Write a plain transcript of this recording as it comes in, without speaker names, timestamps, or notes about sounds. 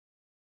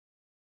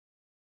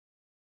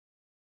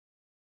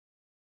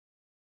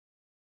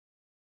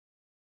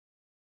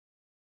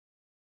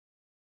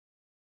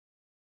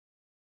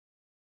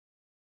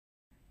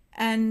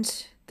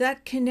And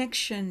that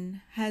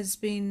connection has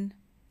been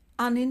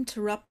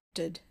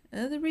uninterrupted.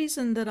 The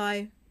reason that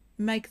I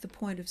make the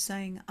point of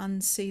saying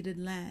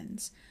unceded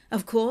lands,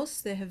 of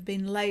course, there have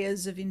been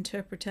layers of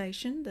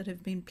interpretation that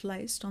have been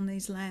placed on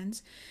these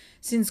lands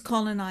since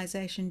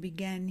colonisation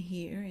began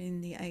here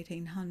in the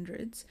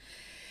 1800s.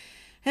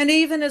 And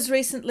even as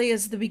recently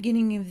as the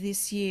beginning of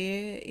this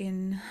year,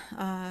 in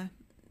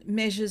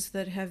measures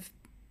that have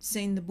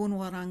seen the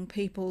Bunurong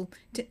people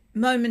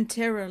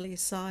momentarily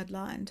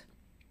sidelined.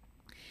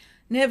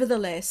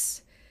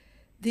 Nevertheless,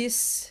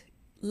 this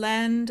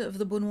land of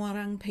the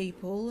Bunurong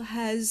people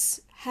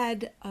has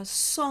had a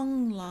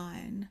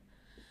songline,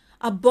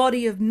 a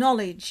body of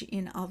knowledge,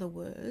 in other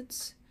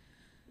words,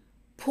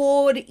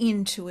 poured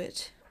into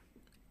it,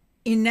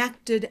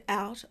 enacted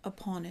out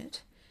upon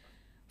it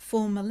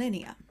for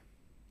millennia.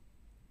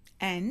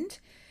 And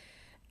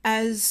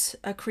as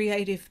a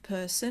creative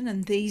person,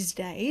 and these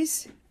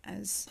days,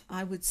 as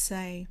I would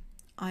say,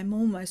 I'm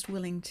almost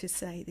willing to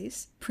say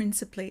this,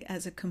 principally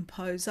as a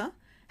composer,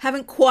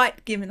 haven't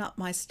quite given up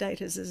my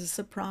status as a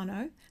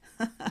soprano,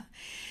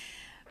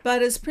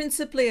 but as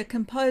principally a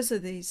composer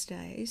these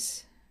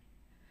days,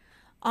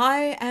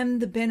 I am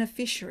the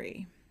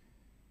beneficiary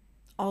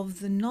of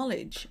the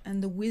knowledge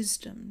and the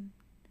wisdom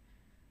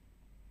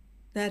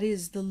that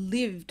is the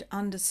lived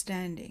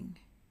understanding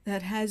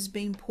that has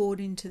been poured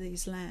into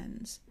these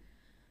lands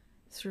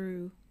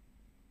through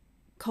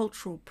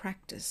cultural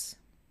practice.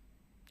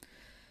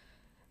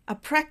 A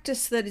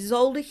practice that is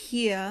older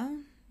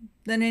here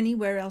than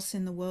anywhere else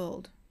in the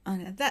world.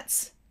 And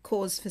that's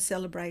cause for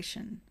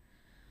celebration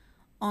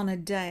on a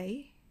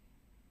day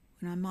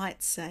when I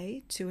might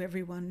say to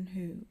everyone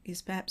who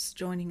is perhaps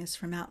joining us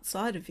from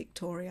outside of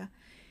Victoria,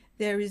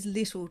 there is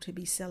little to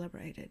be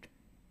celebrated.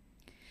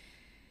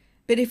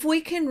 But if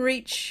we can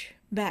reach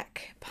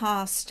back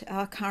past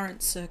our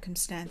current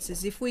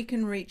circumstances, if we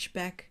can reach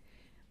back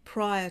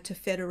prior to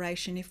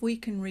Federation, if we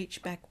can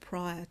reach back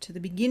prior to the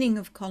beginning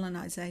of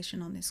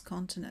colonisation on this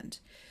continent,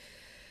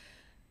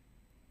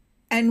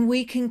 and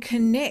we can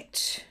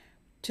connect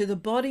to the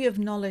body of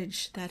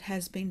knowledge that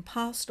has been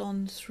passed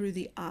on through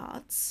the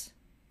arts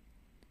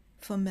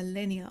for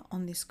millennia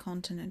on this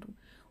continent,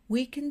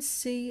 we can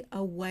see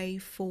a way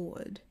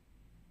forward,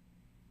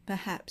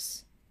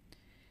 perhaps,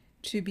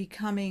 to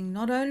becoming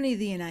not only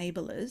the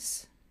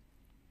enablers,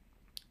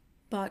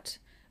 but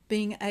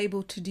being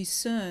able to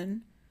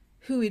discern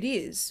who it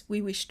is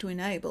we wish to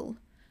enable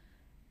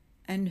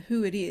and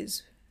who it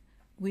is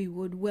we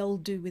would well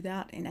do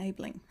without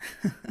enabling.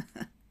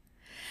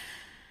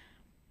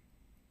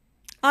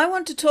 I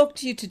want to talk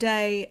to you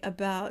today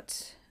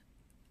about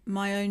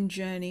my own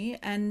journey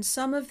and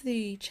some of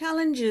the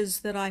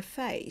challenges that I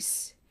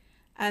face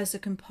as a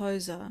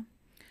composer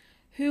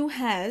who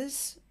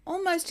has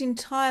almost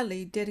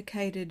entirely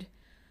dedicated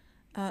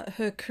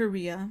her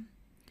career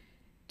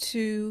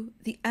to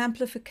the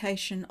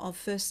amplification of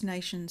First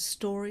Nations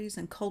stories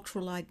and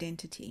cultural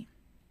identity.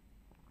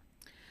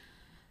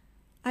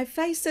 I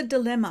face a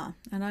dilemma,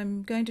 and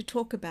I'm going to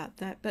talk about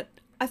that, but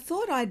I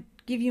thought I'd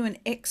give you an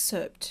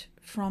excerpt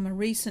from a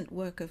recent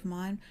work of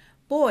mine.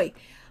 Boy,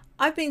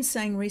 I've been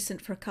saying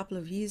recent for a couple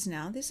of years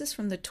now. This is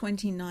from the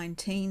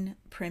 2019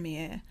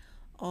 premiere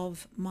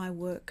of my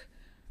work,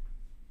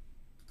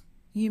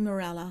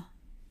 Umarala,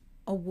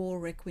 A War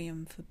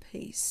Requiem for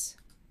Peace.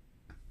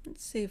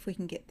 Let's see if we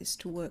can get this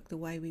to work the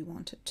way we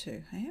want it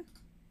to. Eh?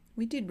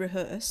 We did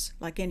rehearse,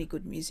 like any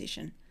good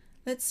musician.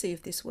 Let's see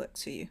if this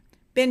works for you.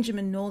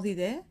 Benjamin Northey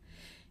there,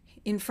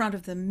 in front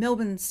of the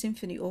Melbourne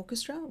Symphony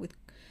Orchestra, with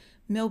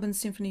Melbourne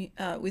Symphony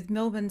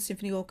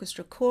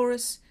Orchestra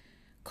Chorus,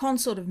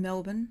 Consort of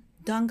Melbourne,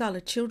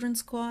 Dungala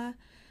Children's Choir,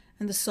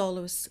 and the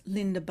soloists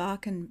Linda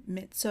Barkin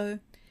mezzo,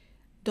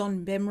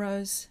 Don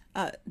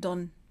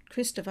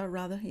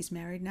Christopher, he's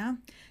married now,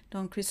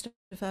 Don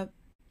Christopher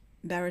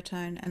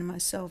baritone, and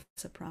myself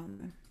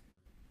soprano.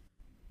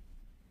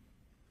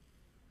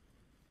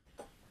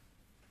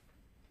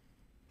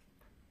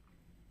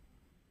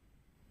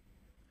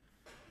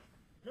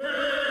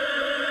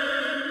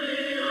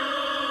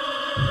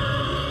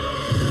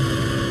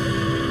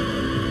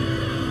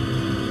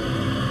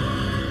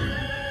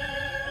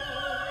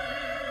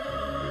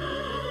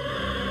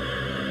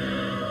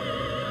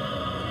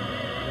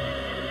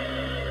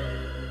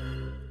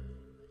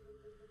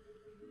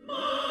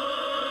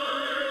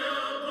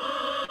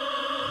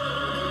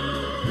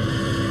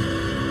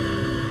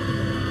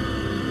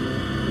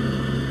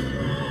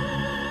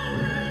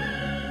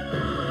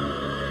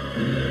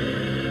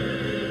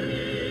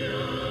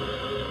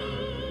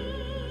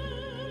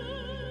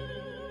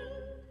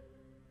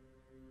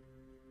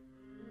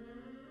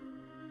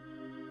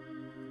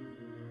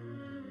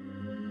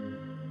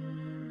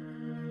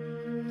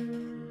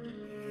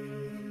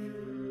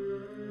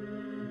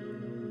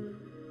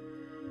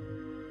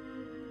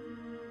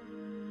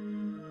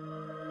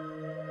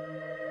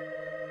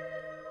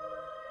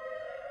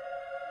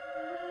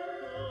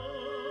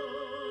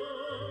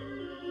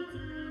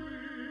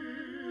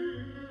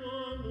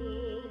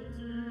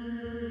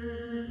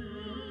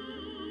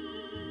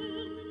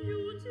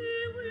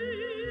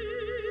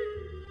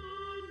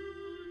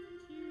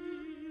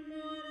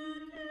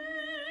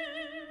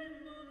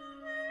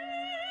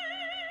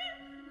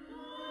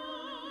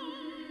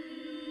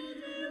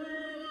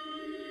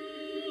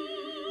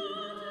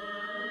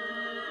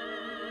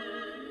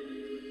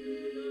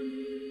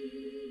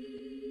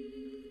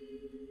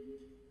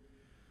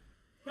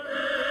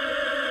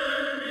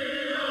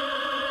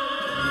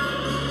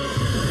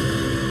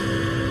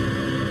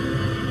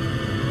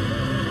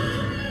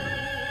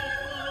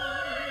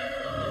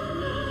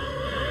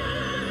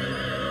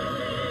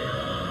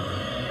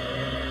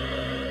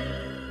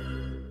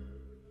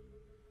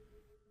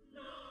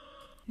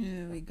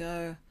 There we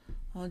go.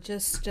 I'll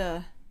just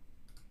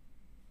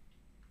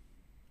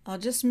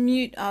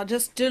mute. I'll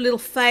just do a little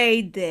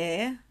fade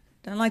there.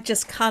 Don't like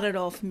just cut it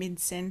off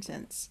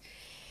mid-sentence.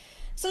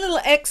 It's a little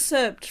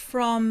excerpt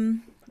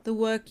from the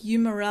work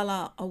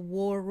Eumerella, A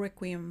War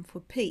Requiem for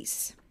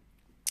Peace.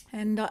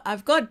 And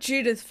I've got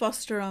Judith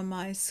Foster on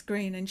my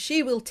screen, and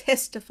she will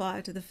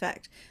testify to the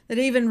fact that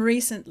even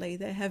recently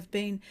there have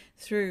been,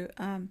 through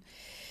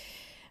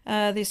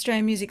the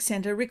Australian Music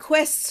Centre,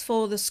 requests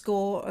for the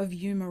score of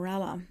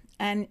Eumerella.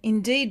 And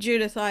indeed,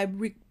 Judith, I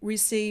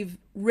receive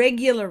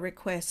regular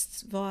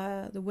requests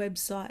via the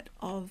website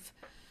of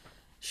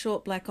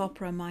Short Black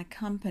Opera, my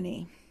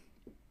company.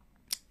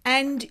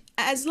 And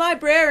as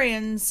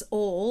librarians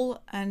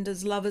all, and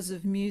as lovers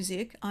of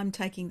music, I'm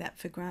taking that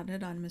for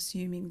granted. I'm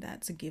assuming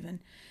that's a given.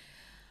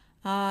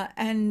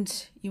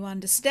 And you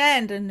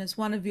understand, and as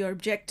one of your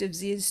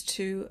objectives is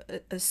to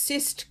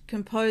assist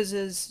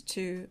composers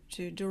to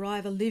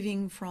derive a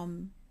living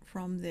from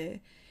their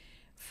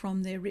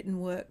written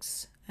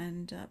works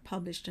and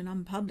published and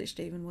unpublished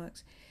even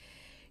works,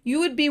 you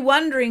would be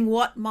wondering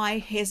what my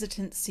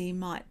hesitancy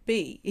might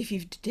be, if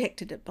you've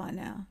detected it by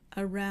now,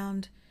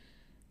 around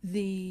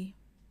the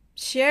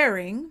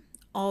sharing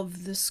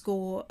of the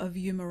score of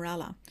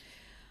Eumerella.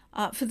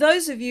 For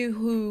those of you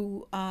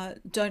who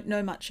don't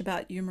know much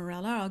about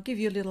Eumerella, I'll give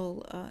you a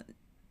little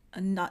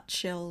a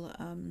nutshell.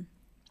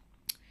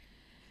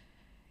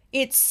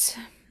 It's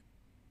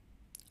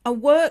a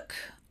work,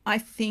 I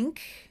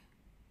think,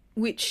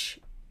 which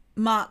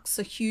marks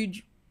a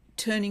huge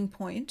turning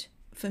point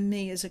for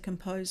me as a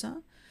composer.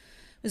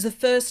 It was the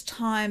first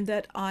time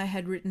that I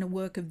had written a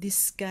work of this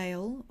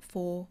scale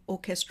for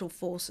orchestral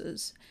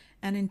forces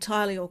and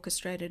entirely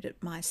orchestrated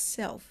it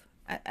myself.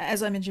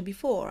 As I mentioned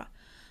before,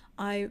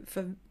 I,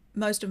 for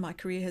most of my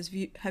career,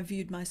 have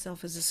viewed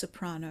myself as a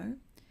soprano.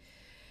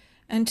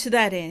 And to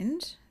that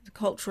end, the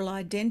cultural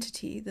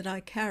identity that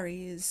I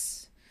carry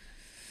is,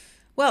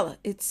 well,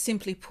 it's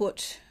simply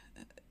put,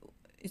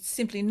 it's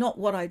simply not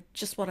what I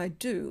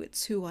do,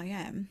 it's who I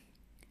am.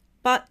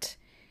 But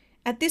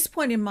at this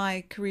point in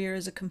my career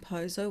as a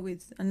composer,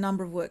 with a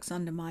number of works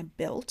under my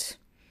belt,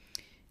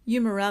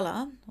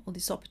 Eumerella, or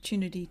this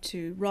opportunity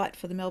to write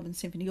for the Melbourne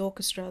Symphony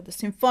Orchestra, the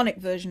symphonic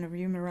version of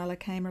Eumerella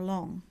came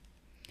along.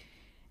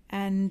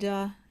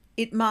 And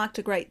it marked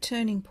a great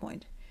turning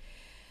point.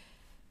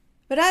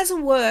 But as a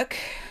work,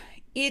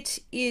 it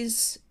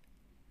is,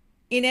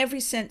 in every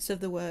sense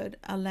of the word,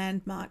 a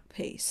landmark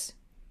piece.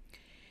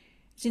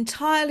 It's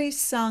entirely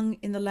sung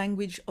in the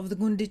language of the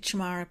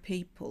Gunditjmara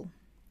people.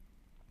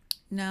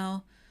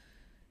 Now,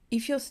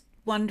 if you're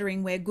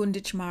wondering where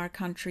Gunditjmara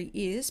country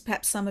is,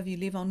 perhaps some of you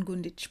live on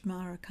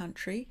Gunditjmara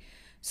country.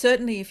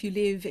 Certainly if you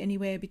live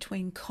anywhere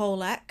between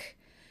Colac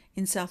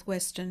in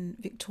southwestern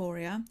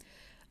Victoria,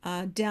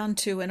 down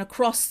to and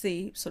across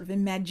the sort of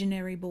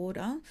imaginary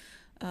border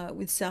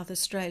with South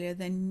Australia,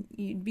 then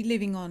you'd be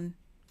living on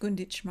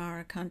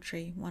Gunditjmara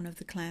country, one of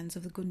the clans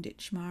of the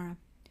Gunditjmara.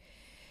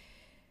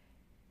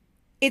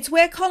 It's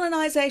where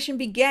colonisation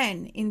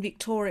began in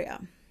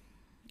Victoria.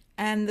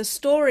 And the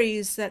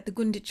stories that the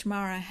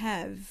Gunditjmara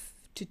have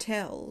to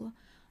tell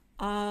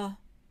are,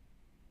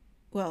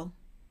 well,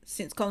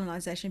 since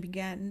colonisation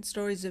began,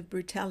 stories of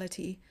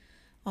brutality,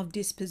 of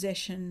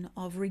dispossession,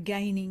 of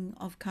regaining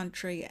of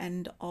country,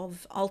 and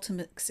of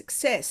ultimate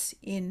success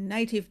in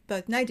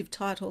both native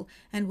title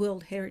and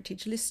World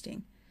Heritage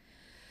listing.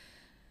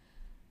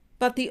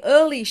 But the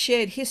early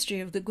shared history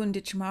of the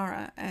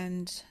Gunditjmara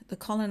and the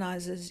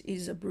colonisers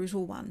is a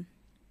brutal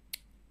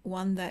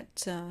one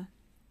that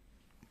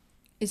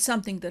is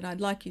something that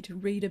I'd like you to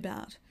read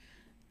about.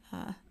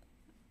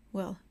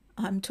 Well,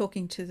 I'm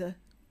preaching to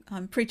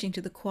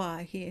the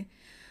choir here.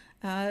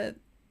 But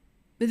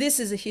this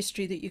is a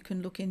history that you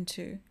can look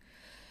into.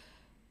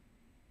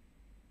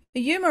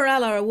 The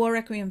Eumerella, A War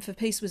Requiem for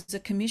Peace, was a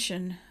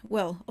commission,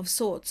 well, of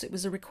sorts. It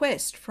was a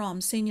request from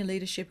senior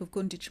leadership of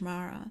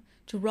Gunditjmara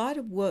to write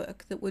a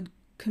work that would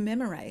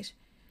commemorate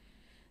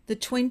the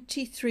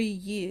 23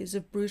 years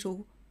of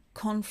brutal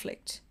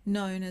conflict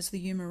known as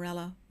the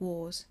Eumerella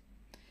Wars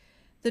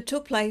that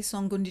took place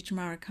on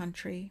Gunditjmara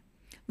country,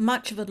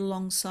 much of it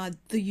alongside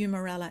the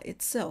Eumerella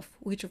itself,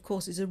 which of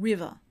course is a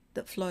river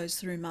that flows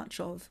through much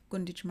of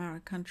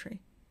Gunditjmara country.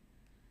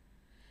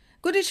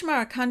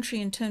 Gunditjmara country,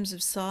 in terms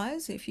of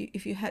size, if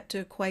you had to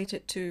equate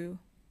it to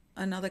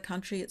another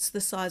country, it's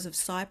the size of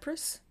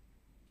Cyprus,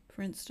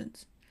 for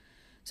instance.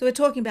 So we're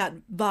talking about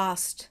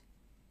vast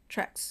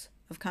tracts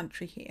of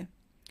country here.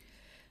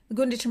 The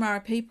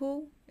Gunditjmara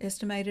people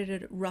estimated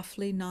at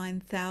roughly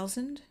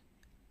 9,000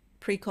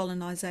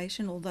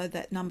 pre-colonisation, although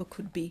that number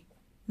could be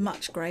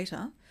much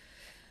greater.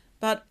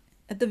 But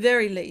at the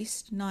very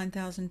least,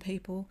 9,000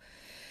 people.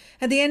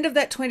 At the end of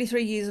that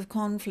 23 years of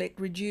conflict,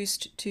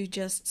 reduced to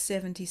just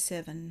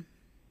 77.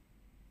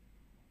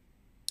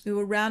 We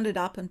were rounded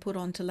up and put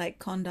onto Lake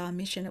Condar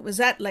Mission. It was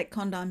at Lake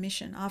Condar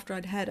Mission, after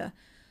I'd had a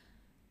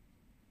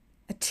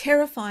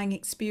terrifying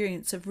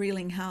experience of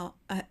realising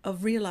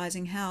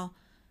how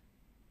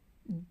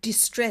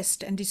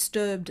distressed and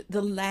disturbed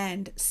the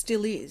land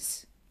still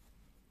is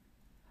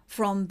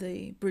from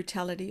the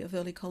brutality of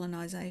early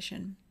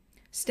colonisation,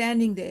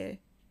 standing there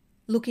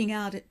looking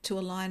out to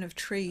a line of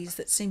trees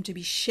that seemed to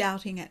be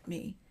shouting at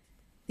me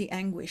the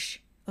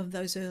anguish of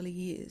those early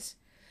years.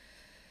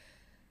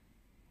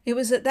 It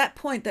was at that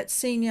point that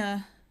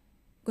senior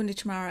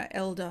Gunditjmara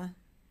elder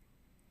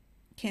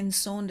Ken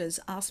Saunders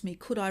asked me,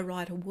 could I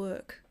write a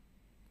work?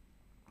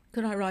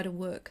 Could I write a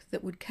work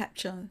that would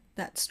capture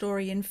that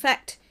story? In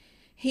fact,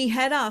 he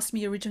had asked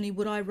me originally,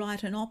 would I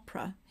write an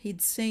opera?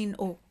 He'd seen,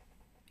 or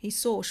he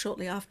saw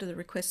shortly after the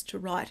request to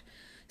write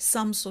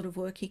some sort of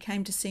work, he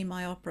came to see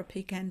my opera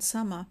Pecan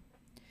Summer.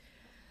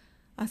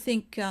 I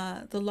think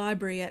the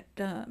library at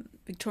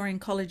Victorian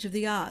College of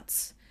the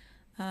Arts,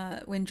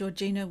 when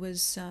Georgina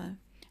was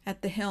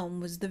at the helm,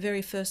 was the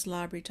very first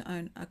library to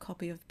own a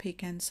copy of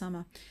Pecan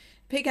Summer.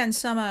 Pecan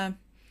Summer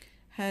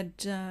had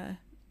a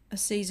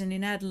season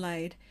in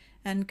Adelaide,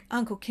 and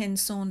Uncle Ken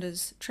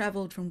Saunders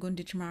travelled from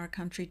Gunditjmara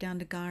country down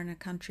to Guyana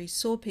country,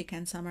 saw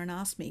Pecan Summer and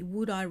asked me,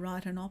 would I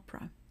write an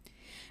opera?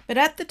 But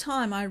at the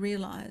time I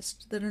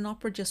realised that an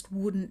opera just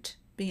wouldn't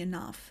be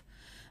enough.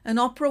 An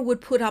opera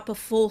would put up a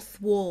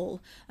fourth wall.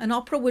 An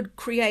opera would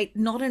create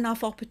not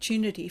enough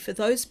opportunity for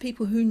those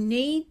people who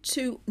need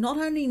to not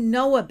only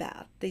know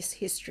about this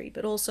history,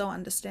 but also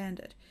understand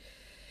it.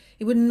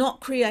 It would not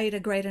create a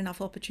great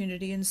enough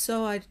opportunity, and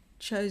so I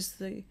chose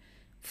the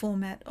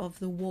format of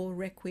the War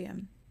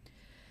Requiem.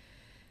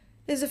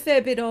 There's a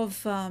fair bit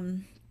of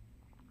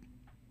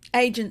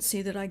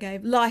agency that I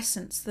gave,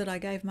 license that I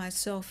gave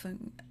myself,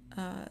 and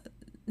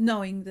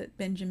knowing that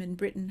Benjamin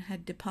Britten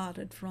had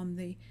departed from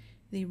the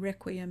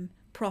Requiem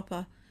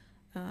proper,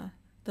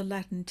 the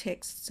Latin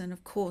texts, and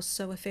of course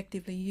so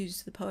effectively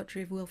used the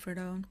poetry of Wilfred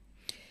Owen.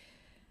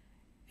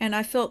 And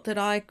I felt that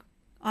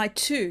I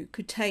too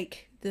could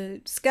take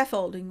the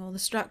scaffolding or the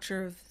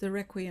structure of the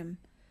Requiem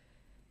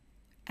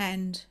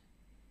and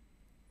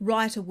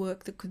write a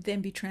work that could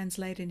then be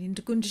translated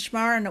into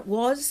Gunditjmara, and it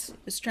was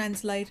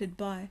translated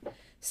by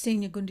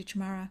senior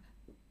Gunditjmara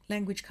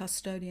language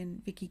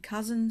custodian Vicky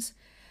Cousins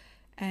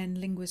and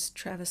linguist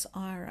Travis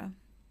Ira.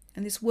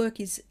 And this work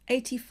is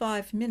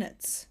 85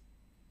 minutes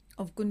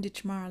of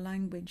Gunditjmara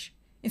language.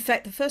 In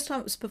fact, the first time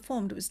it was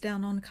performed, it was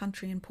down on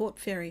country in Port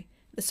Fairy,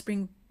 the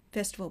Spring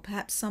Festival.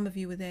 Perhaps some of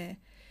you were there.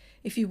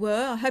 If you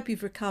were, I hope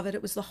you've recovered.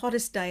 It was the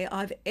hottest day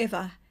I've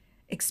ever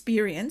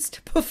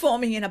experienced,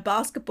 performing in a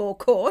basketball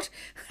court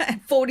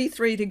at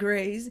 43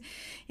 degrees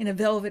in a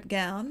velvet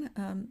gown.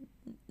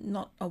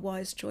 Not a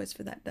wise choice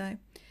for that day.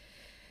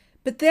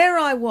 But there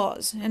I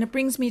was, and it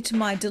brings me to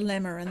my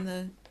dilemma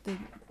and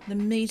the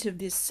meat of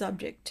this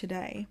subject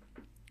today.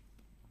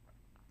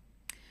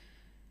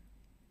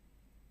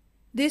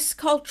 This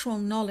cultural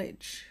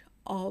knowledge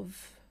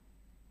of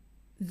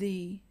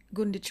the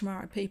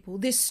Gunditjmara people,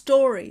 this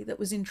story that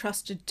was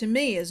entrusted to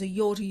me as a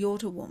Yorta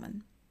Yorta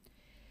woman,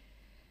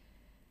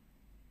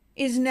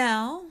 is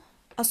now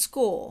a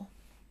score,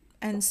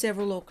 and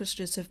several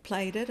orchestras have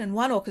played it, and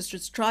one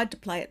orchestra's tried to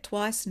play it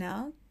twice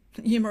now.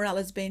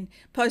 Umarella's been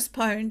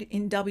postponed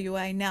in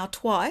WA now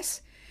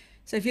twice.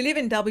 So if you live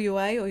in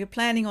WA or you're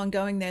planning on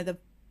going there the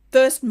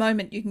first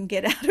moment you can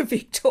get out of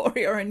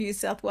Victoria or New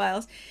South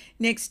Wales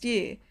next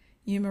year,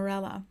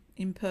 Umarella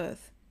in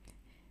Perth.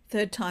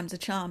 Third time's a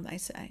charm, they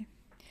say.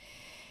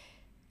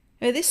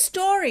 Now, this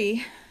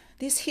story,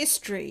 this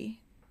history,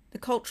 the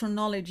cultural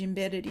knowledge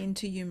embedded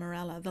into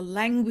Umarella, the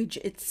language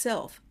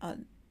itself,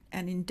 an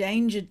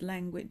endangered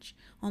language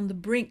on the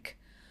brink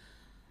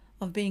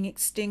of being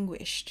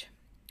extinguished,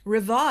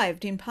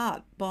 revived in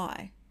part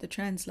by the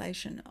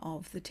translation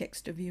of the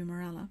text of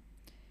Umarella.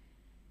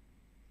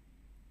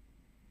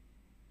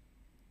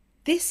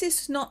 This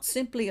is not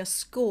simply a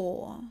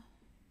score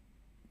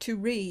to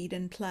read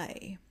and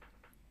play.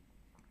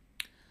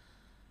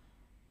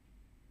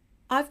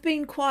 I've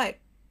been quite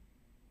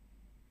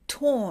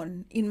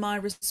torn in my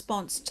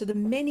response to the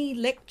many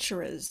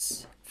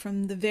lecturers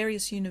from the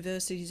various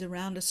universities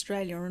around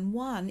Australia, and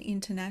one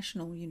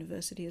international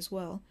university as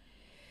well,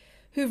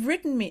 who've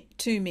written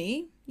to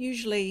me,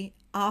 usually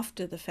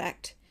after the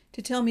fact,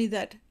 to tell me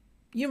that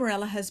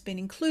Umarella has been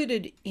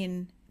included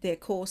in their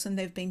course and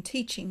they've been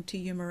teaching to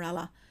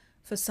Umarella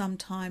for some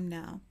time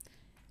now.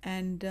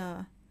 And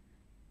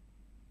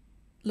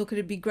look,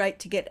 it'd be great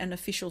to get an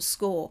official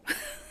score.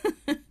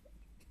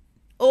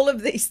 All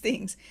of these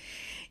things.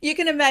 You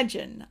can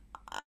imagine.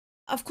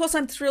 Of course,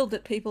 I'm thrilled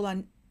that people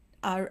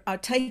are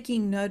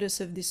taking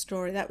notice of this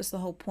story. That was the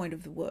whole point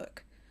of the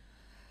work.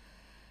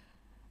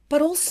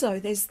 But also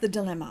there's the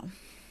dilemma.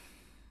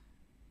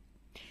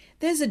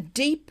 There's a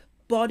deep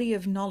body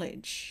of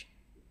knowledge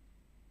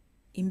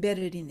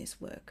embedded in this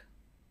work.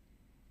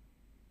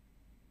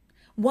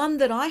 One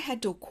that I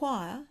had to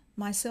acquire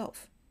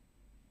myself.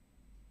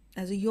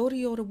 As a Yorta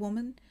Yorta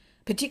woman,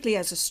 particularly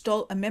as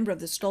a member of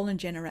the stolen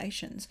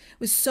generations,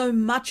 with so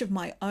much of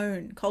my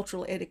own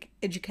cultural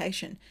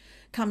education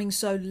coming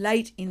so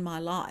late in my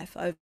life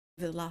over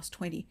the last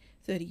 20,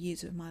 30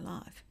 years of my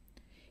life.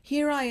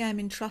 Here I am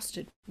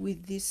entrusted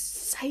with this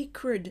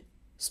sacred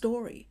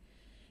story,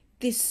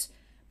 this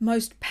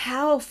most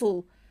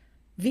powerful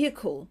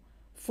vehicle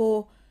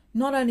for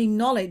not only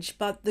knowledge,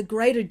 but the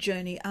greater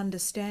journey,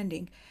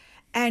 understanding,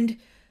 and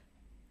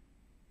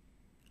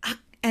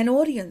an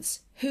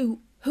audience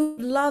who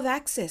love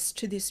access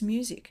to this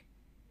music,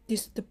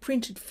 the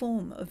printed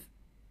form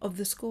of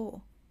the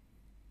score.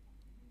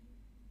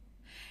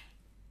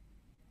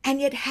 And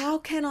yet, how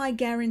can I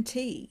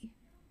guarantee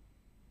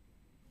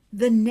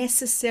the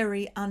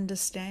necessary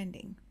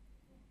understanding?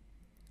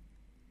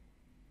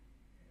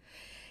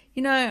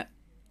 You know,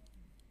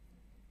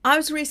 I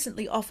was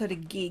recently offered a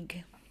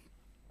gig,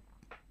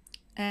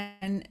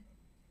 and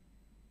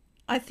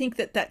I think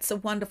that that's a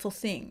wonderful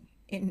thing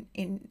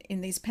in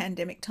these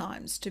pandemic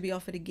times, to be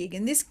offered a gig.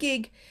 And this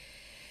gig,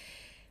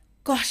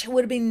 gosh, it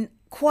would have been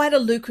quite a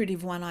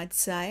lucrative one, I'd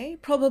say.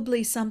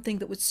 Probably something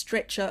that would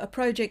stretch a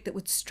project that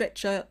would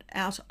stretch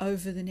out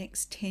over the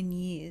next 10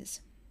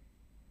 years.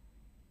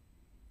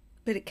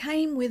 But it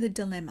came with a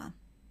dilemma.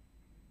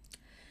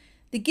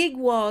 The gig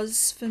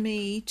was for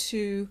me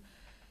to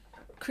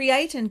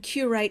create and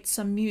curate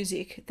some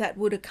music that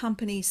would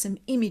accompany some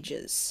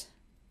images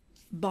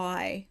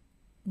by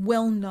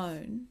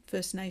well-known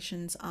First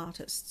Nations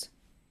artists,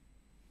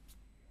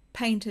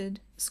 painted,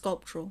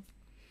 sculptural.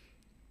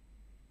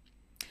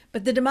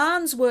 But the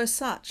demands were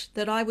such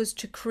that I was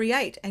to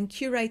create and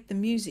curate the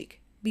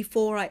music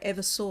before I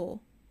ever saw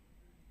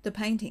the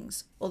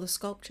paintings or the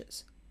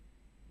sculptures.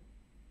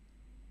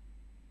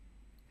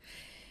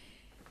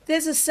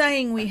 There's a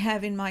saying we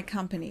have in my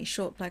company,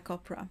 Short Black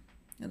Opera,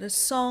 that a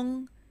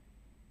song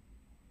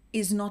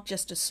is not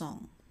just a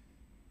song.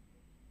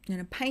 And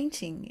a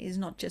painting is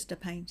not just a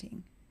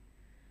painting.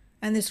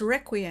 And this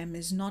requiem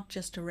is not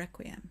just a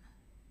requiem.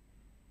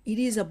 It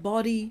is a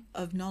body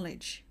of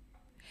knowledge.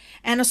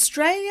 And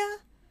Australia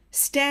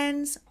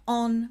stands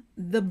on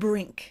the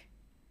brink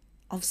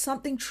of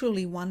something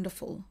truly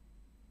wonderful,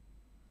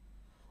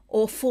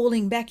 or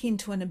falling back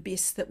into an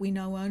abyss that we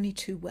know only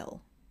too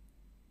well.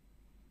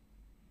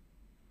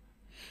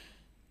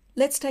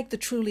 Let's take the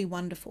truly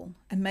wonderful,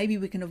 and maybe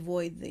we can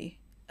avoid the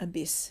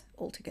abyss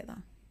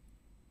altogether.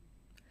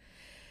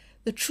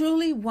 The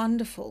truly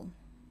wonderful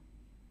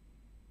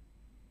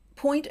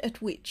point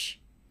at which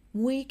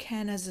we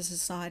can, as a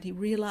society,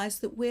 realize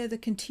that we're the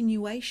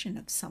continuation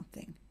of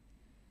something.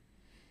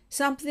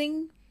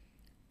 Something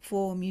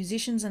for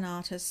musicians and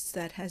artists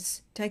that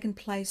has taken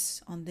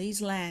place on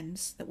these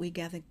lands that we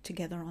gather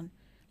together on,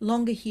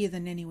 longer here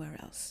than anywhere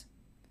else.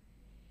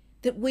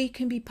 That we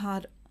can be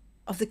part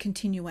of the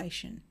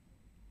continuation.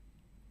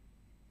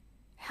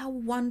 How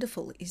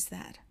wonderful is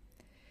that?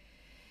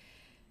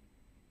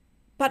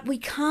 But we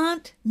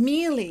can't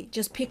merely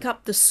just pick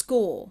up the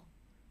score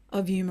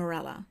of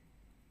Umarella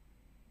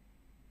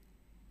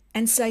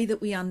and say that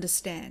we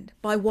understand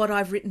by what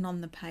I've written on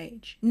the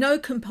page. No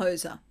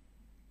composer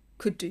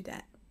could do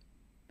that.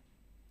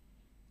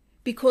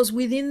 Because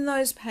within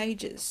those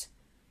pages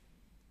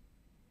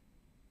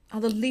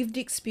are the lived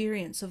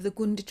experience of the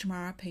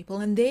Gunditjmara people,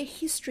 and their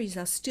histories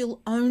are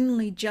still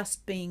only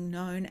just being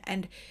known,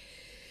 and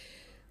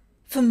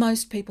for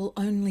most people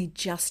only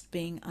just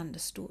being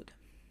understood.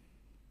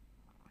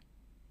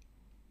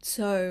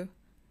 So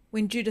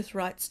when Judith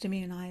writes to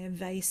me and I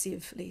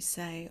evasively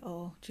say,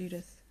 "Oh,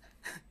 Judith,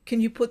 can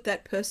you put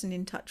that person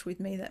in touch with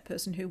me, that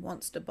person who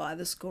wants to buy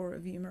the score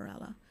of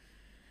Umarella?"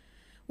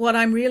 What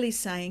I'm really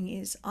saying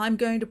is I'm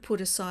going to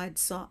put aside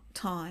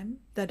time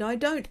that I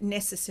don't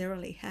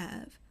necessarily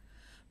have,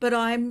 but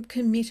I'm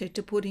committed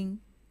to putting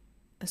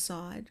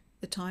aside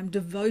the time,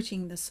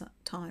 devoting the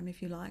time,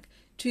 if you like,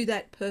 to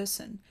that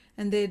person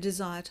and their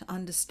desire to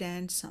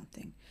understand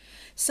something.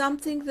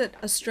 Something that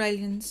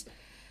Australians,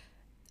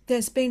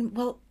 there's been,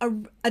 well,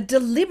 a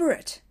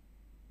deliberate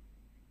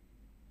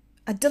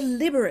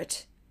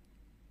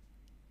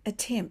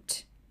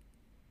attempt,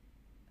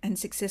 and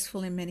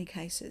successful in many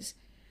cases,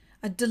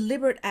 a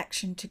deliberate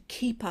action to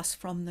keep us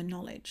from the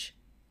knowledge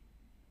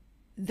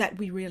that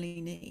we really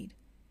need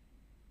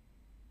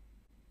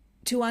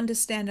to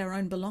understand our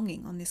own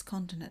belonging on this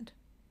continent.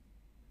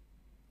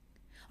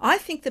 I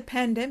think the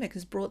pandemic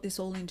has brought this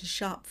all into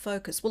sharp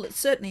focus. Well, it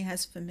certainly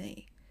has for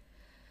me.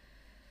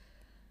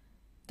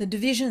 The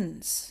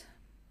divisions,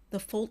 the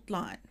fault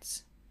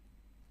lines.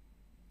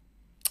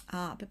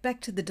 But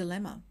back to the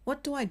dilemma.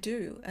 What do I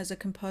do as a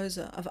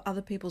composer of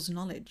other people's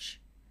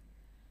knowledge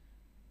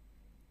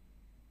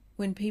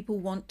when people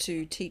want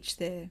to teach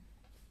their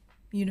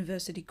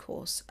university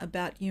course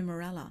about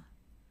Umarella?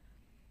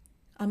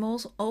 I'm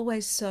also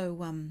always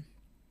so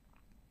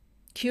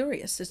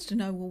curious as to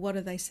know, well, what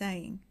are they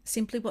saying?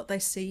 Simply what they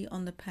see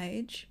on the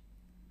page?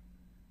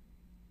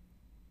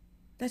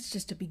 That's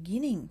just a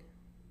beginning.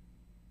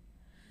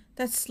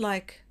 That's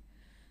like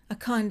a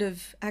kind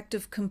of act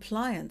of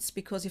compliance,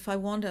 because if I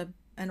want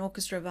an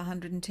orchestra of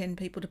 110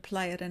 people to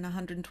play it and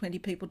 120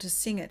 people to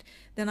sing it,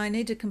 then I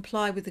need to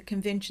comply with the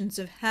conventions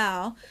of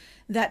how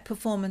that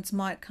performance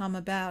might come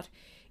about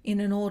in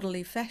an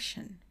orderly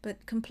fashion.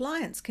 But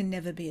compliance can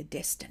never be a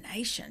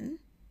destination.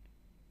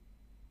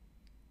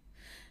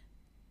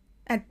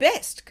 At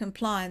best,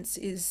 compliance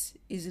is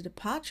a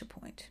departure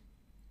point.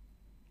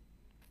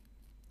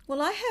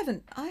 Well, I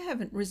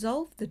haven't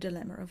resolved the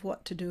dilemma of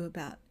what to do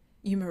about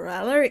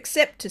Umarala,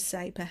 except to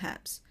say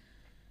perhaps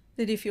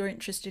that if you're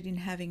interested in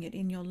having it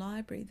in your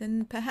library,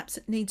 then perhaps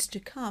it needs to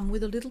come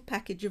with a little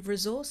package of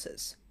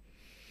resources.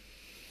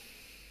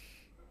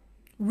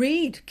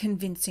 Read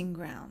Convincing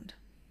Ground.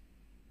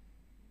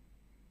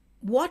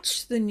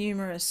 Watch the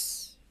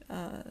numerous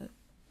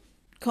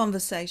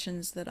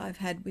conversations that I've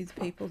had with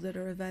people that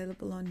are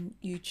available on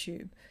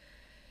YouTube.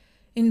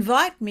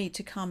 Invite me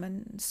to come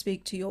and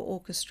speak to your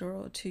orchestra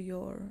or to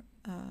your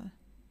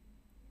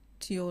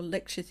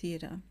lecture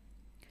theatre.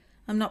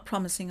 I'm not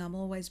promising I'll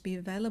always be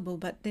available,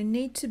 but there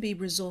need to be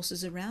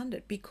resources around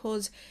it,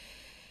 because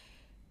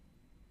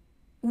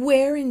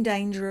we're in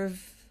danger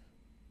of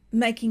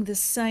making the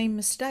same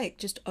mistake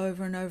just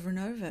over and over and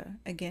over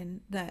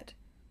again that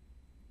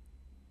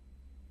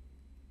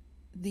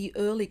the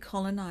early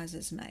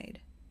colonizers made.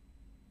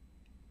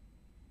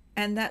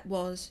 And that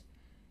was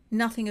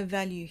nothing of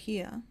value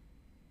here,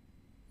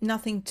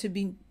 nothing to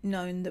be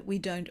known that we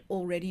don't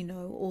already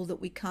know or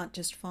that we can't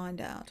just find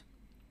out,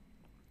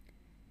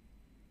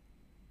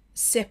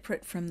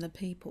 separate from the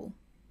people,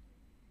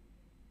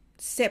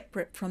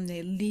 separate from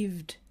their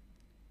lived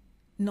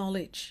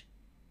knowledge.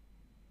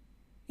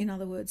 In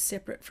other words,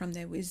 separate from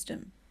their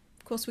wisdom.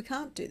 Of course, we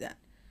can't do that.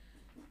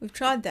 We've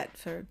tried that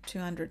for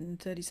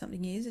 230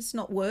 something years. It's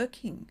not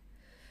working.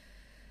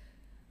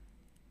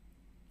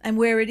 And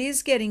where it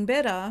is getting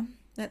better,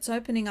 that's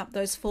opening up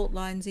those fault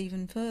lines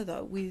even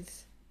further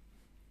with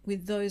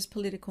those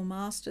political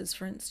masters,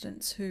 for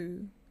instance,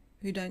 who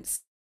don't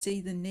see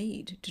the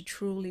need to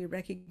truly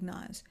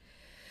recognize.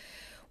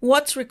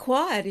 What's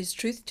required is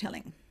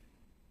truth-telling.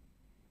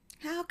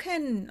 How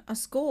can a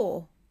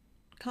score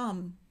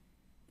come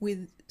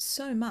with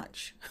so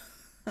much,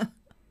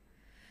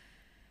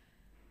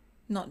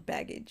 not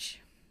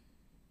baggage,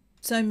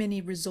 so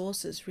many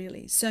resources,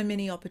 really, so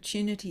many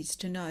opportunities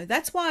to know?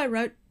 That's why I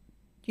wrote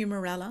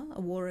Umarala, A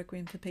War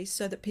Requiem for Peace,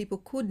 so that people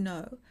could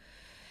know.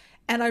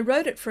 And I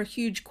wrote it for a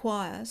huge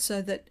choir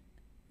so that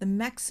the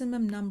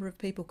maximum number of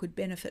people could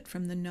benefit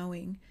from the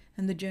knowing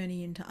and the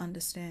journey into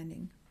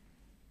understanding.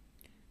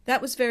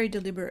 That was very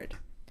deliberate.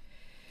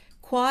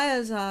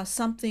 Choirs are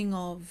something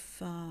of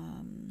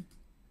a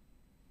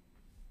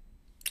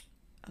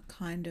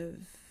kind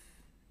of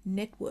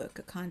network,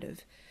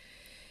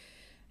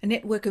 a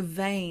network of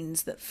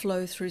veins that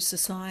flow through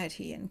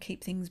society and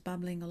keep things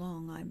bubbling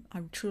along.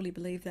 I truly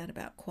believe that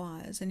about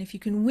choirs. And if you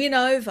can win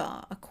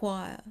over a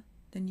choir,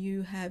 then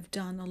you have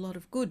done a lot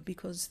of good,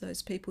 because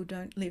those people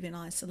don't live in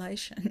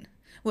isolation.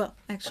 Well,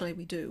 actually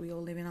we do. We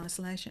all live in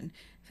isolation.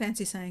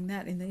 Fancy saying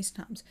that in these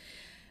times.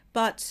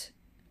 But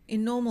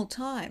in normal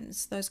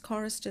times, those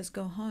choristers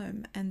go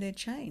home and they're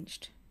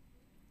changed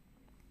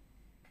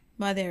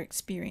by their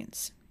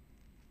experience.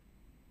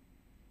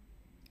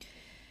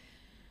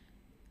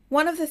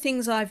 One of the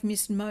things I've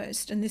missed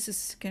most, and this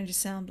is going to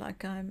sound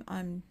like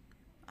I'm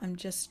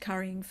just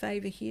currying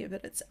favour here,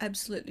 but it's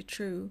absolutely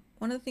true.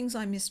 One of the things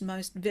I missed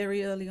most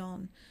very early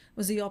on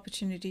was the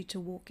opportunity to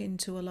walk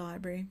into a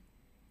library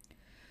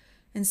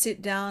and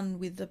sit down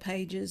with the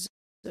pages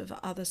of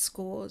other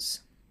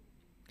scores.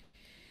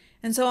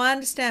 And so I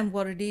understand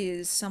what it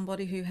is,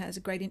 somebody who has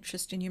a great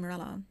interest in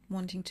Umarala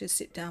wanting to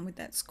sit down with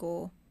that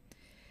score.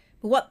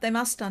 But what they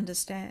must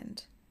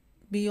understand,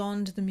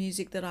 beyond the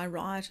music that I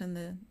write and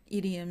the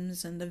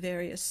idioms and the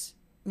various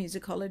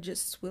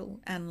musicologists will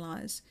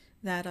analyse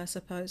that, I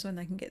suppose, when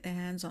they can get their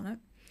hands on it.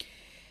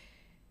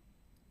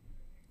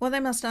 What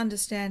they must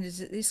understand is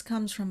that this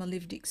comes from a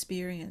lived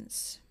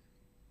experience,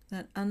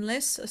 that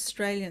unless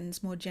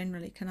Australians more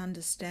generally can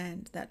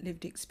understand that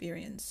lived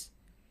experience,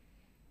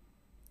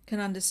 can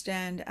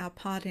understand our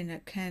part in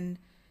it, can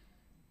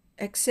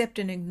accept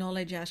and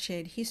acknowledge our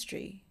shared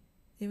history,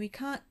 then we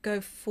can't go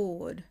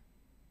forward.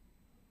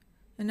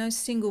 And no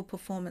single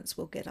performance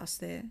will get us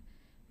there.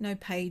 No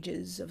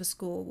pages of a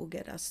score will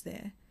get us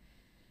there.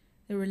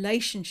 The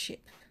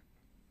relationship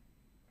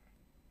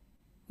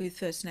with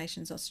First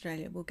Nations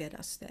Australia will get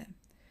us there.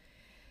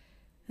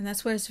 And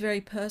that's where it's very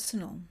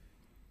personal.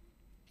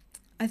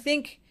 I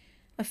think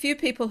a few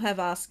people have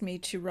asked me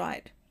to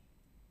write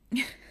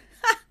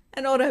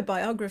an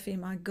autobiography.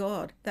 My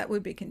God, that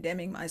would be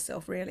condemning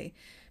myself, really.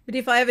 But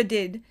if I ever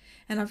did,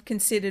 and I've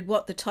considered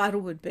what the title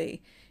would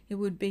be, it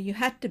would be You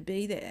Had to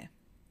Be There.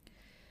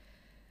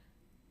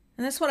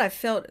 And that's what I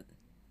felt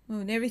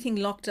when everything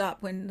locked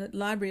up, when the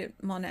library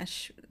at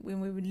Monash,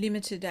 when we were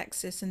limited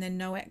access and then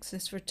no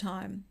access for a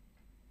time.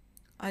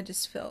 I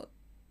just felt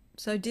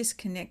so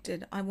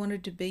disconnected. I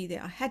wanted to be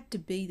there. I had to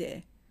be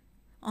there.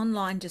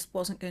 Online just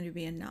wasn't going to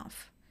be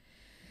enough.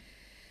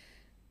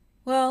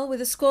 Well,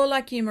 with a score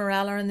like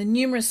Umarala and the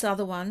numerous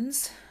other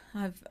ones,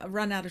 I've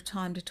run out of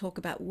time to talk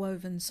about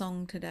Woven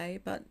Song today,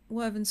 but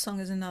Woven Song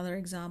is another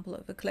example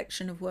of a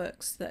collection of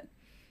works that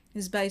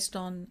is based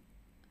on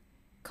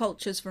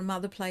cultures from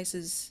other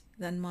places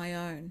than my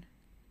own,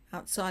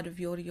 outside of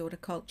Yorta Yorta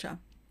culture.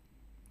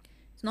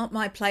 It's not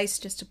my place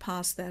just to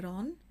pass that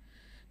on,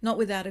 not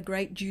without a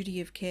great duty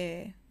of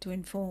care to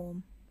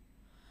inform.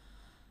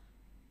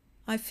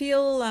 I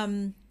feel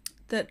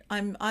that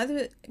I'm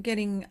either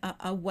getting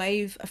a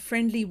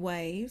friendly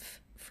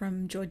wave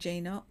from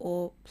Georgina,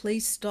 or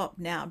please stop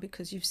now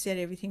because you've said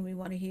everything we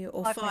want to hear,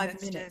 or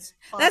 5 minutes.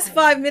 That's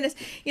 5 minutes.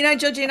 You know,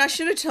 Georgina, I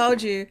should have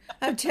told you,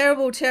 I have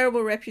terrible,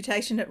 terrible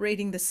reputation at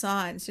reading the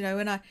signs. You know,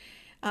 when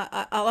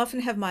I'll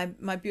often have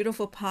my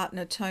beautiful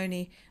partner,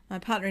 Tony, my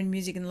partner in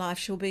music and life,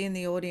 she'll be in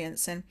the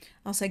audience and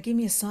I'll say, give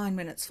me a sign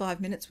when it's 5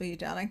 minutes, will you,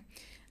 darling?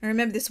 I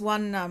remember this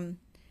one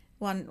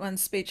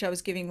speech I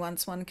was giving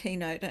once, one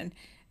keynote,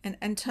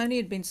 and Tony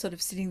had been sort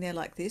of sitting there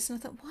like this, and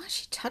I thought, why is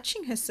she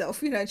touching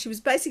herself? You know, she was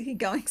basically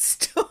going,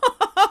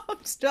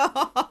 stop,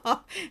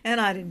 stop. And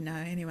I didn't know.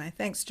 Anyway,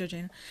 thanks,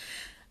 Georgina.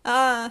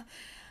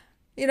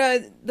 You know,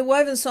 the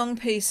woven song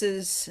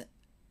pieces,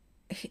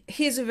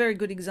 here's a very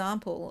good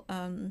example.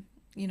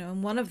 You know,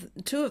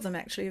 and two of them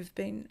actually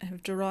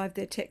have derived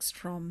their text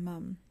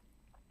from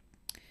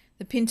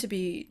the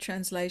Pintupi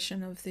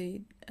translation of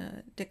the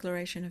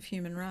Declaration of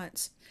Human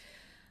Rights.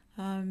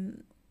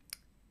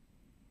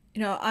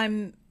 You know,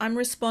 I'm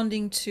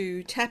responding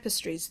to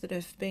tapestries that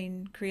have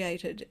been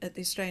created at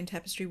the Australian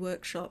Tapestry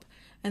Workshop,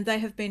 and they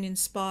have been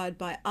inspired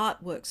by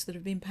artworks that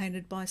have been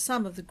painted by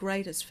some of the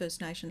greatest First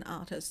Nation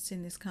artists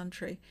in this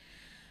country.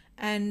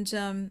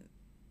 And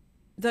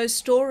those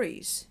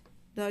stories,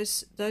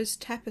 those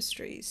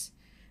tapestries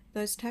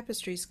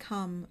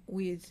come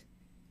with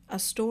a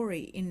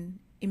story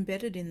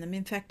embedded in them.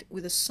 In fact,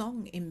 with a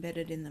song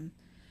embedded in them,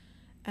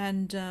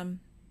 and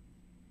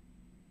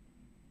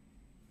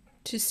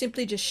to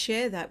simply just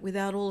share that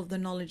without all of the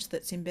knowledge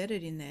that's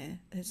embedded in there,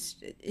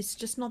 it's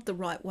just not the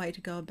right way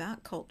to go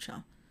about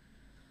culture.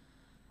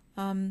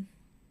 And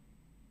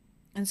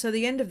so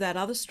the end of that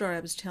other story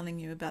I was telling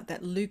you about,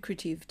 that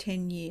lucrative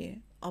 10-year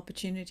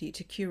opportunity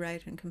to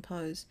curate and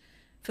compose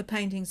for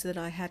paintings that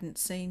I hadn't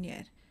seen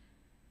yet,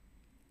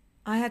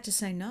 I had to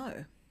say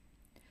no.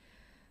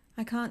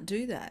 I can't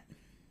do that,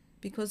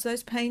 because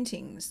those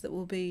paintings that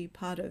will be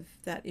part of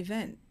that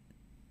event,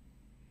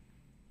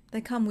 they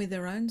come with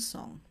their own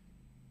song.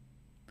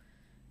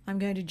 I'm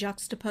going to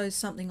juxtapose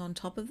something on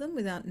top of them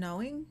without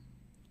knowing.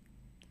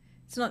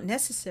 It's not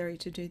necessary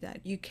to do that.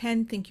 You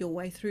can think your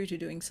way through to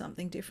doing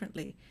something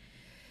differently.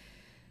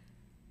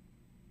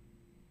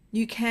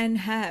 You can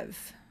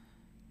have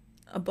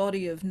a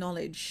body of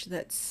knowledge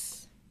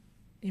that's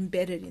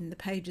embedded in the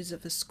pages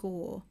of a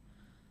score,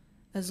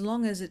 as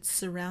long as it's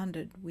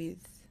surrounded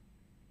with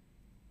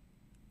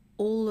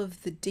all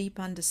of the deep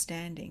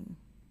understanding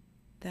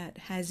that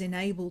has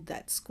enabled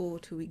that score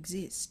to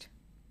exist.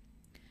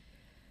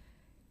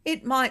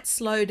 It might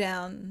slow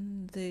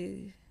down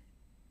the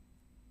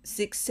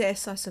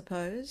success, I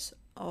suppose,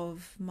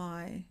 of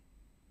my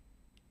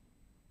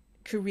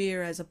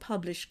career as a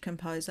published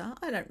composer.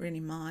 I don't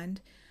really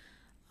mind.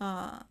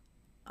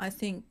 I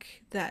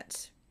think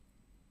that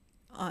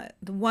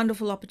the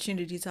wonderful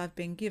opportunities I've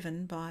been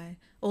given by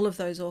all of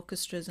those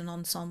orchestras and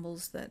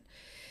ensembles that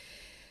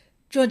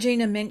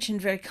Georgina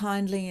mentioned very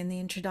kindly in the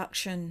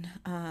introduction,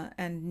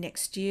 and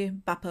next year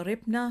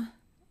Baparipna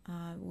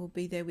will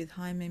be there with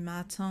Jaime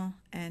Martin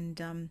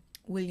and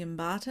William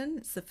Barton.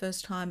 It's the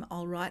first time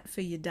I'll write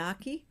for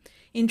Yidaki.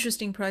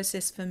 Interesting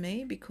process for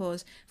me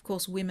because, of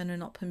course, women are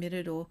not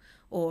permitted or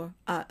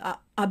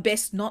are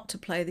best not to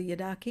play the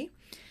Yidaki.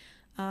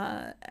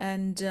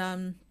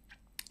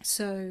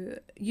 So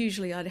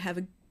usually I'd have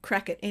a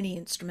crack at any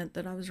instrument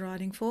that I was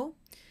writing for.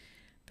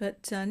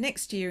 But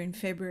next year in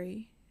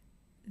February,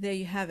 there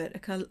you have it,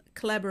 a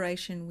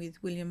collaboration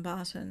with William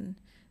Barton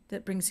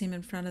that brings him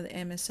in front of the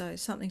MSO,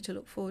 something to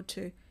look forward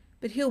to.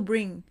 But he'll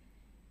bring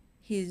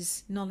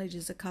his knowledge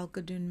as a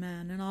Kalkadoon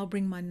man, and I'll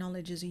bring my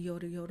knowledge as a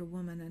Yorta Yorta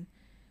woman,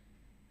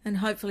 and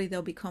hopefully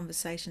there'll be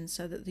conversations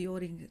so that the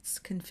audience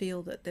can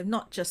feel that they've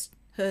not just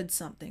heard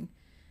something,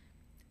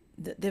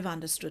 that they've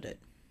understood it.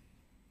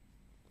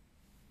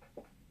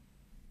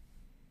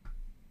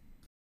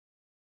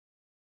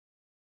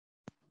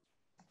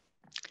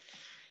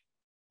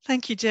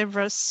 Thank you,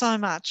 Deborah, so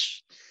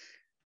much.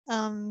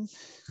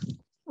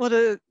 What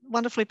a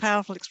wonderfully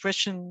powerful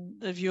expression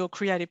of your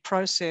creative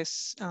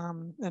process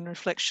and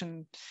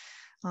reflection,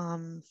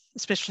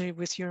 especially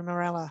with your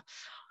Morella.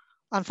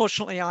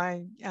 Unfortunately,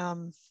 I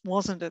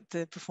wasn't at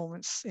the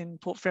performance in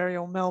Port Fairy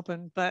or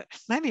Melbourne, but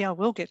maybe I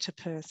will get to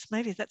Perth.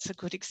 Maybe that's a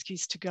good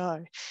excuse to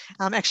go.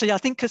 Actually, I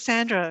think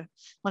Cassandra,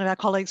 one of our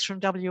colleagues from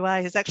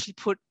WA, has actually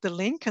put the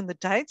link and the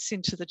dates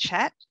into the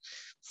chat.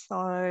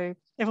 So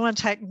everyone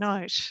take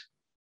note,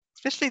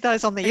 especially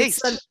those on the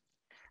east.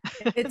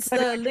 It's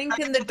the link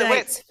in the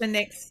dates for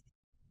next.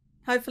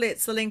 Hopefully,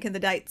 it's the link in the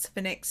dates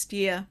for next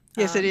year.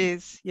 Yes, it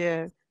is.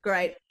 Yeah.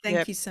 Great.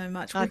 Thank you so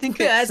much. I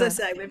think, as I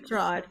say, we've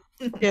tried.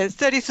 Yeah, it's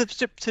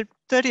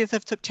 30th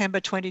of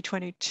September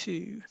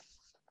 2022.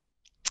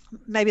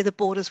 Maybe the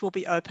borders will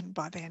be open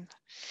by then.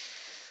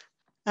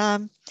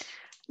 Now,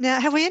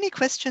 have we any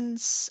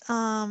questions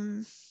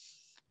in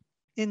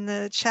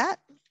the chat?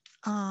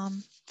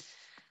 I'm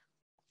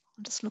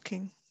just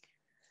looking.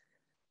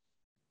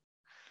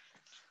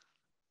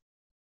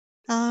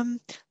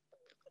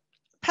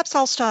 Perhaps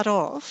I'll start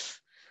off.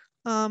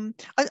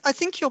 I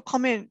think your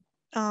comment,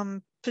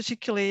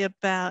 particularly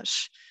about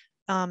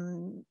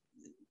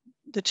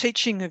the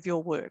teaching of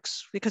your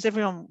works, because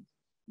everyone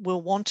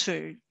will want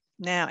to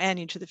now and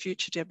into the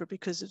future, Deborah,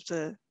 because of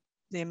the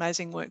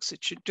amazing works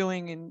that you're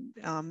doing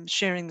in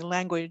sharing the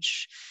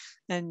language,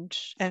 and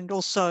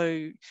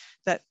also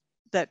that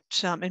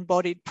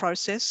embodied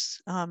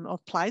process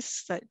of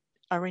place that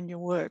are in your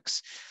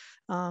works.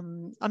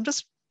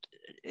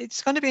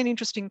 It's going to be an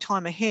interesting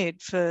time ahead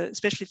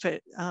especially for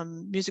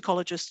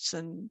musicologists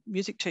and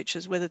music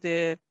teachers, whether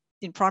they're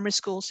in primary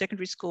school,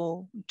 secondary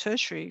school,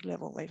 tertiary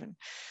level even.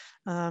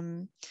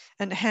 And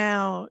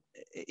how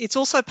it's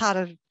also part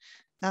of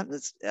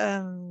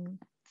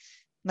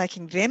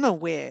making them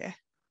aware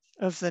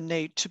of the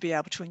need to be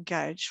able to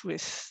engage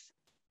with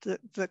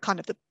the kind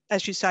of,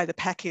 as you say, the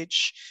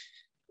package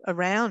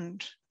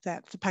around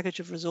that, the package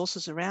of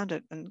resources around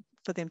it, and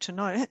for them to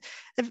know.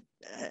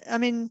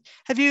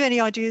 Have you any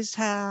ideas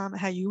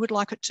how you would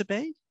like it to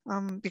be?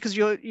 Because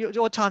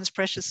your time's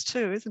precious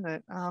too, isn't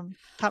it?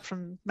 Apart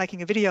from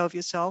making a video of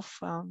yourself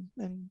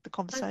and the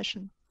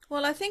conversation.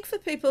 Well, I think for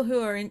people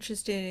who are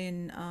interested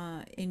in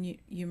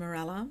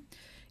Umarella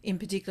in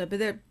particular, but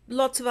there are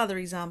lots of other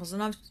examples,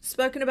 and I've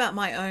spoken about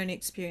my own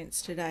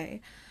experience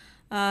today.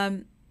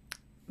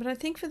 But I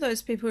think for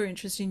those people who are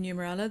interested in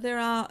Umarella,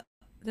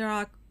 there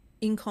are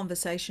in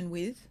conversation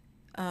with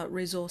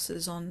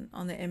resources on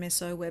the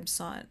MSO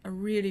website. A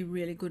really,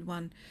 really good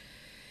one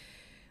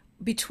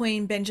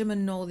between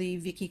Benjamin Northey,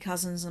 Vicky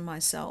Cousins, and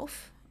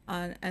myself,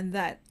 and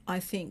that I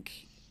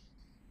think.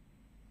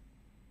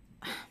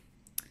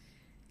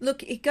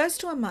 Look, it goes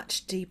to a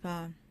much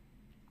deeper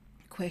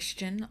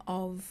question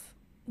of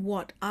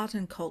what art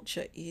and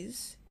culture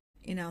is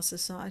in our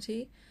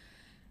society.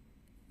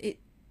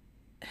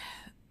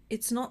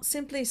 It's not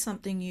simply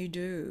something you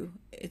do,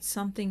 it's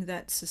something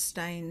that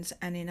sustains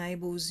and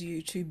enables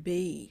you to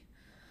be.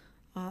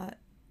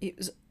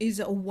 It is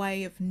a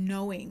way of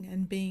knowing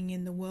and being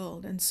in the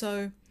world. And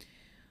so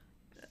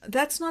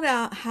that's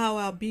not how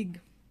our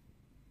big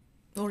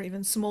or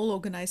even small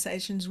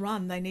organisations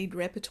run. They need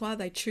repertoire,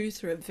 they chew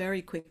through it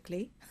very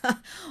quickly.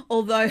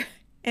 Although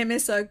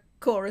MSO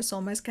Chorus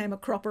almost came a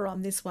cropper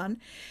on this one.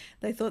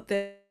 They thought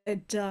that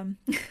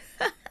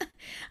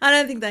I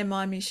don't think they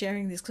mind me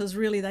sharing this, because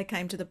really they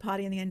came to the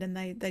party in the end and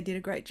they did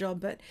a great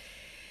job. But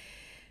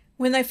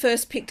when they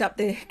first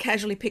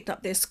casually picked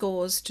up their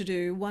scores to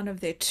do one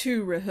of their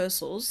 2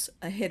 rehearsals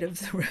ahead of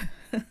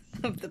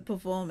the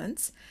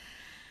performance,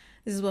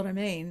 this is what I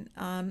mean.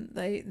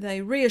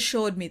 They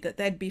reassured me that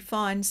they'd be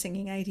fine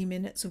singing 80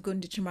 minutes of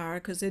Gunda Chamara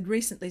because they'd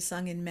recently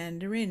sung in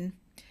Mandarin.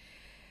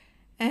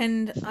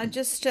 And I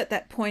just at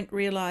that point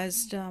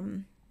realised,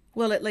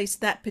 well, at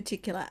least that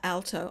particular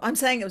alto, I'm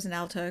saying it was an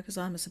alto because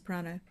I'm a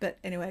soprano, but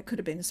anyway, it could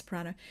have been a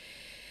soprano.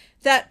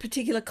 That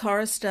particular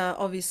chorister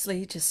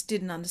obviously just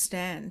didn't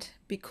understand,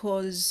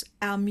 because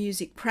our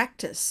music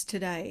practice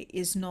today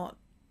is not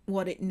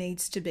what it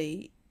needs to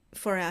be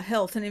for our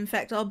health. And in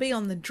fact, I'll be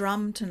on the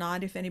drum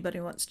tonight if anybody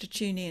wants to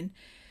tune in.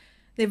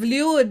 They've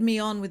lured me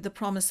on with the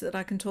promise that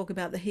I can talk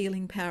about the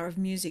healing power of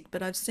music,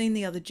 but I've seen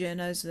the other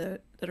journos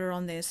that are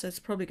on there, so it's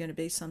probably going to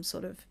be some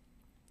sort of,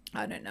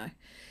 I don't know,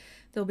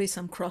 there'll be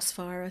some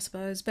crossfire, I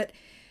suppose. But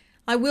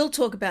I will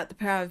talk about the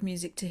power of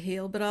music to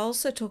heal, but I'll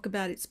also talk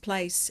about its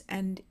place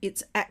and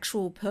its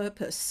actual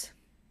purpose.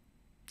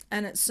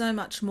 And it's so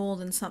much more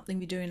than something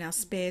we do in our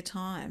spare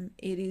time.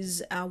 It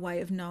is our way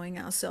of knowing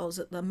ourselves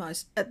at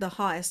the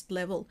highest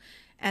level,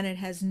 and it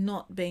has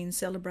not been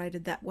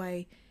celebrated that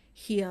way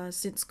here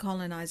since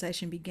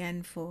colonisation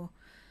began for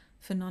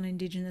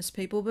non-Indigenous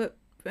people,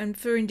 and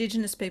for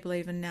Indigenous people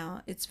even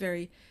now. It's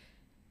very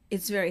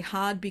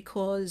hard,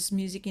 because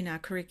music in our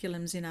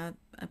curriculums in our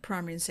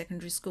primary and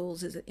secondary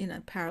schools is in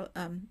a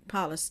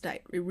parlous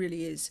state. It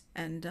really is.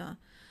 And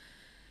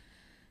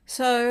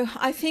so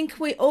I think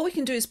all we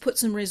can do is put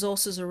some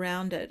resources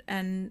around it,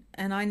 and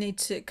I need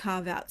to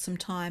carve out some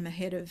time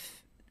ahead of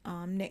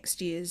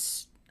next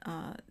year's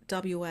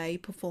WA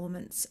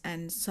performance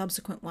and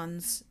subsequent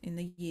ones in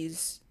the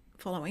years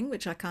following,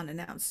 which I can't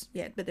announce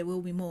yet, but there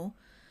will be more,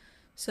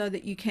 so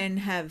that you can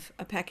have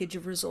a package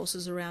of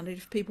resources around it.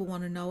 If people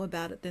want to know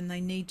about it, then they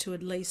need to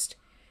at least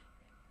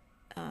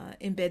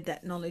embed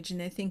that knowledge in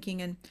their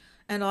thinking.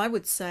 And I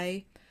would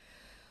say,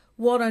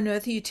 what on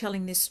earth are you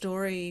telling this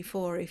story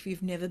for if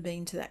you've never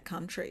been to that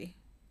country?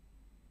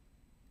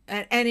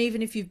 And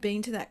even if you've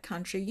been to that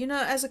country,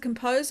 as a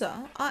composer,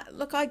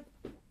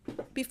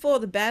 before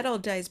the bad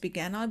old days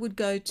began, I would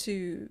go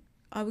to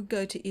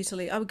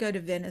Italy. I would go to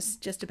Venice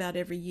just about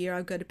every year. I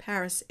would go to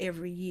Paris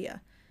every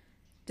year.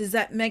 Does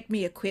that make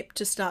me equipped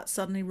to start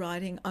suddenly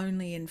writing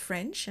only in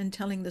French and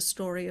telling the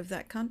story of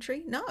that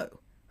country? No.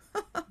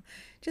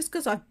 Just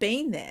because I've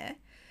been there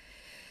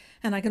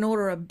and I can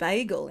order a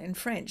bagel in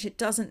French, it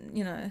doesn't,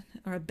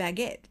 or a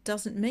baguette,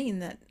 doesn't mean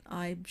that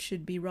I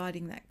should be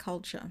writing that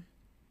culture.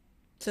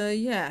 So,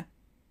 yeah.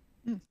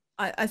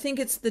 I think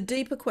it's the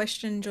deeper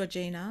question,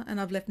 Georgina, and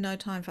I've left no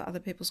time for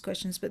other people's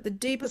questions, but the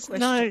deeper question.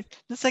 No,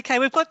 that's okay.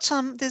 We've got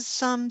there's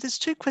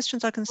 2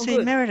 questions I can see.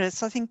 Good.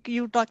 Meredith, I think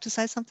you would like to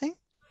say something?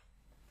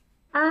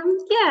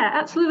 Yeah,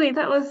 absolutely.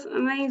 That was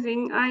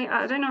amazing.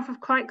 I don't know if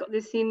I've quite got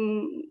this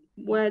in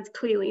words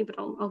clearly, but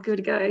I'll give it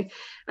a go.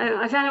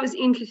 I found it was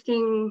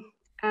interesting,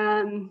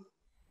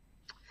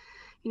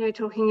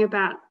 talking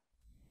about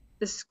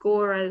the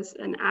score as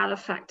an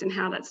artifact and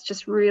how that's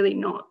just really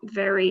not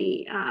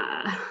very,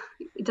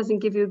 it doesn't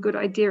give you a good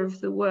idea of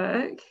the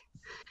work.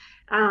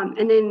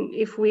 And then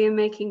if we're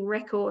making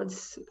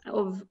records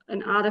of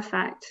an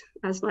artifact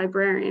as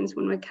librarians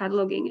when we're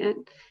cataloguing it,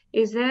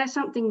 is there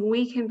something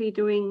we can be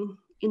doing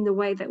in the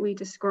way that we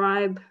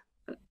describe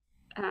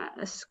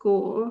a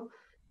score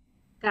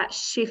that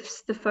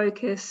shifts the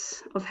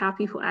focus of how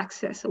people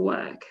access a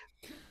work?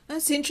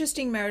 That's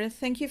interesting, Meredith.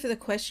 Thank you for the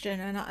question,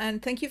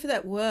 and thank you for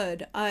that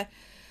word.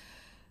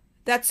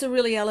 That's a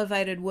really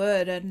elevated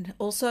word, and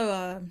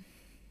also,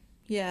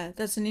 yeah,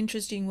 that's an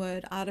interesting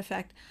word,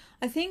 artifact.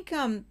 I think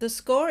the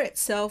score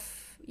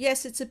itself,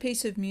 yes, it's a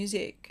piece of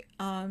music.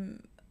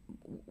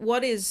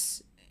 What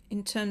is,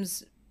 in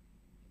terms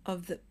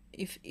of the,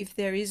 if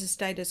there is a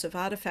status of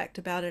artifact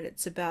about it,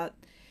 it's about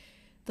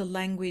the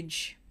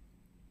language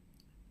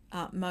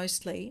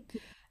mostly.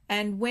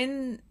 And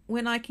when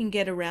I can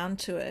get around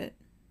to it,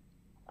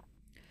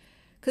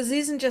 because it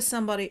isn't just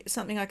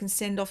something I can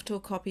send off to a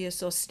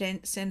copyist or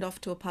send off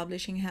to a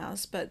publishing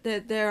house, but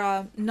there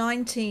are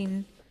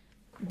 19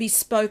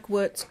 bespoke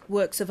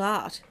works of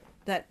art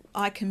that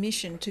I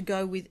commissioned to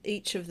go with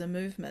each of the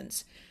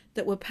movements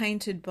that were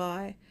painted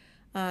by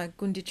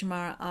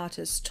Gunditjmara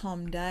artist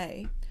Tom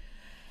Day,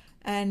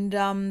 and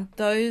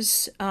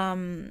those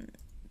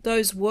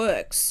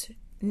works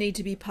need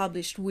to be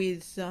published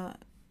with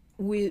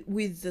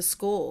the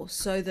score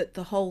so that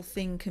the whole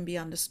thing can be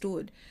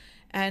understood.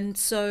 And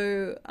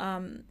so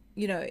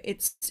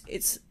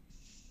it's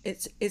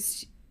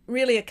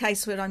really a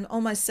case where I'm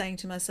almost saying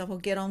to myself, I'll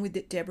get on with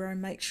it, Deborah,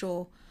 and make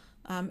sure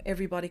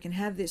everybody can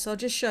have this. I'll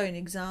just show an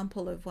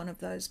example of one of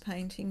those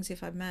paintings,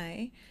 if I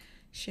may.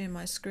 Share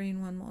my screen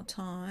one more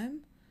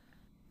time.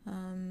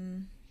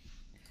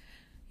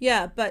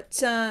 Yeah,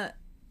 but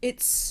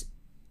it's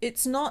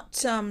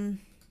not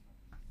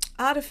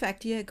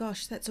artifact. Yeah,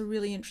 gosh, that's a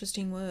really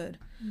interesting word.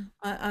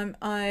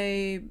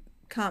 I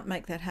can't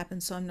make that happen,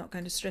 so I'm not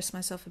going to stress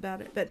myself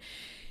about it. But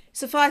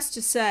suffice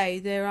to say,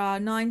 there are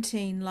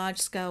 19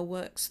 large-scale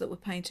works that were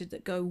painted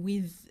that go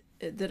with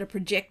that are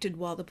projected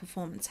while the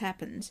performance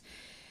happens,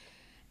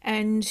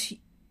 and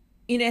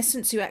in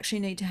essence, you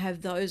actually need to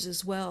have those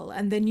as well,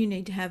 and then you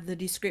need to have the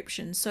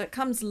description. So it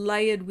comes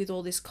layered with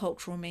all this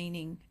cultural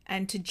meaning,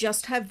 and to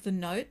just have the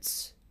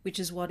notes, which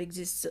is what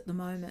exists at the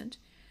moment,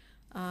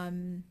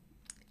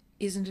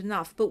 isn't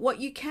enough. But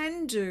what you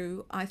can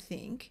do, I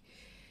think,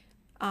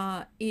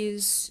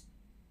 is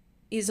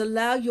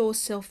allow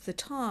yourself the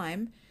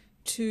time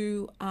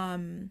to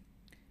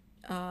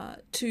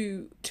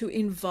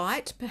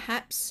invite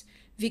perhaps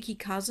Vicky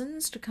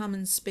Cousins to come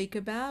and speak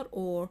about,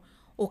 or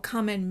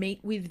come and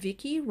meet with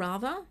Vicky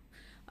rather,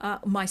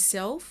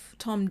 myself,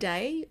 Tom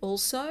Day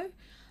also,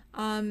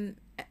 and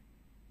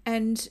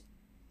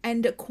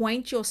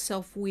acquaint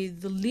yourself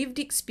with the lived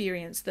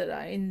experience that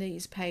are in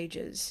these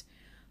pages.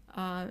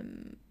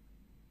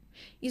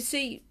 You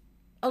see,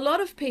 a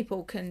lot of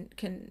people can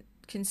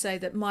say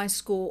that my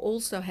score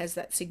also has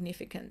that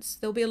significance.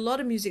 There'll be a lot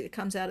of music that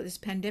comes out of this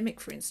pandemic,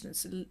 for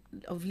instance,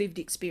 of lived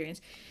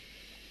experience.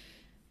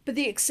 But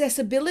the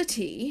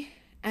accessibility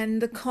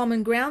and the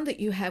common ground that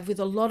you have with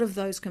a lot of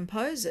those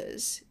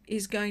composers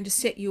is going to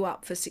set you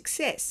up for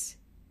success,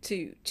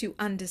 to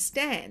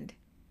understand,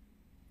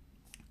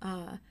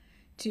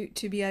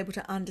 to be able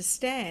to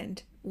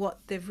understand what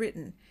they've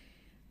written.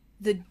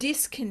 The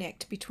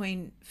disconnect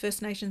between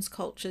First Nations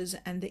cultures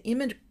and the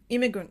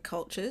immigrant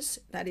cultures,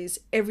 that is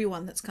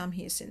everyone that's come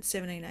here since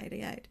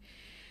 1788,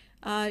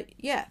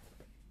 yeah,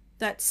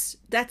 that's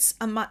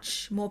a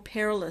much more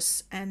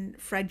perilous and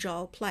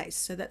fragile place.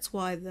 So that's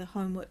why the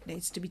homework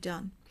needs to be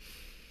done.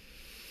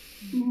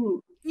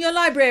 You're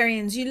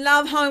librarians, you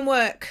love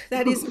homework.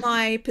 That is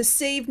my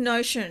perceived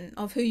notion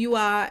of who you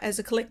are as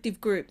a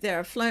collective group. There,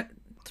 I've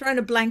thrown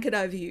a blanket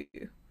over you.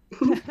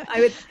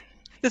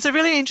 There's a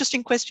really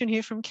interesting question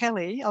here from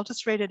Kelly. I'll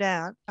just read it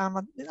out. I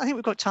think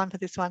we've got time for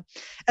this one.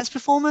 As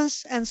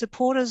performers and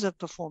supporters of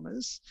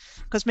performers,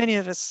 because many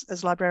of us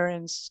as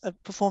librarians are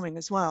performing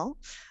as well,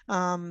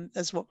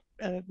 as what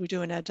we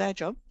do in our day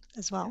job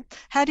as well,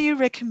 how do you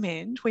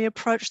recommend we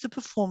approach the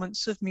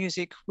performance of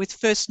music with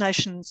First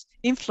Nations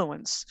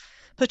influence,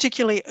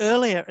 particularly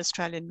earlier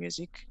Australian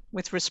music,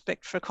 with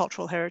respect for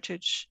cultural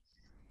heritage?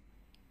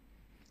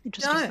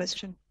 Interesting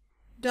question.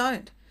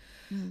 Don't.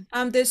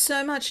 There's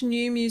so much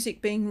new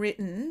music being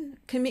written.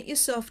 Commit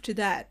yourself to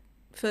that,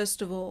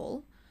 first of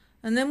all,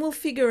 and then we'll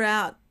figure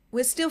out.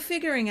 We're still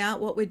figuring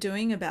out what we're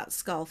doing about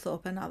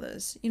Sculthorpe and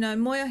others. You know,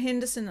 Moya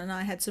Henderson and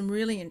I had some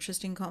really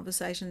interesting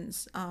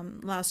conversations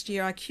last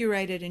year. I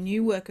curated a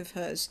new work of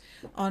hers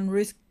on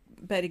Ruth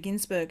Bader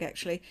Ginsburg,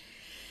 actually,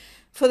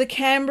 for the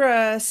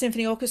Canberra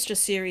Symphony Orchestra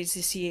series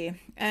this year.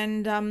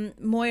 And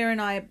Moya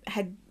and I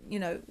had,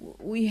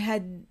 we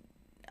had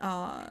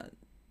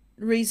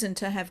reason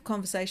to have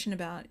conversation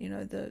about,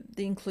 the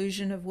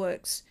inclusion of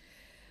works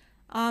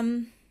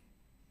You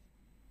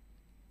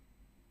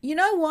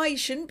know why you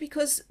shouldn't?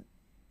 Because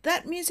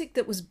that music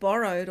that was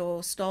borrowed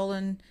or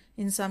stolen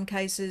in some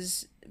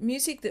cases,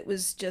 music that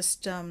was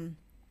just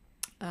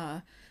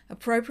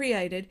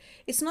appropriated,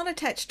 it's not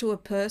attached to a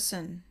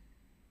person.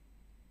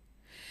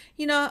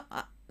 You know,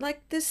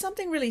 like there's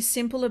something really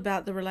simple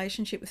about the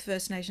relationship with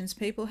First Nations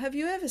people. Have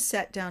you ever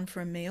sat down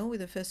for a meal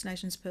with a First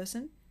Nations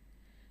person?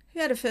 Have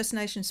you had a First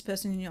Nations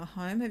person in your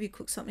home? Have you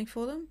cooked something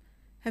for them?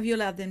 Have you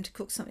allowed them to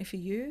cook something for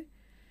you?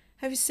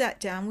 Have you sat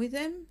down with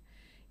them?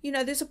 You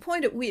know, there's a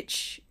point at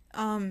which,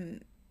 the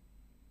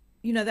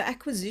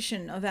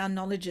acquisition of our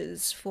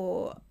knowledges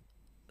for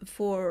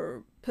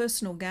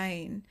personal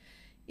gain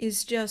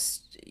is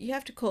just, you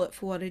have to call it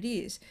for what it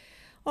is.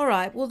 All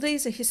right, well,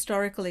 these are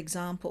historical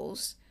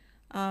examples,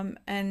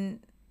 and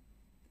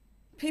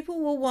people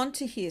will want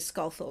to hear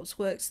Sculthorpe's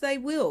works. They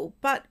will,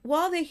 but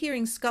while they're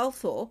hearing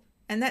Sculthorpe,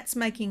 and that's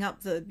making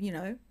up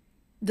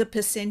the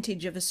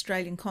percentage of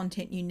Australian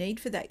content you need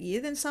for that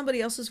year, then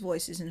somebody else's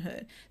voice isn't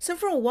heard. So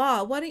for a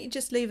while, why don't you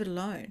just leave it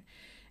alone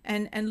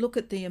and look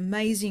at the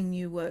amazing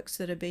new works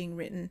that are being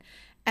written,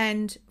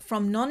 and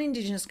from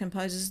non-Indigenous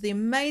composers, the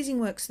amazing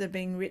works that are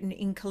being written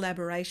in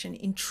collaboration,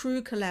 in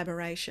true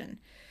collaboration,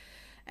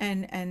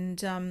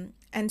 and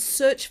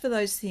search for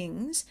those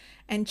things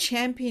and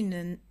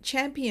champion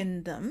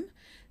them,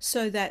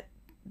 so that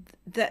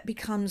that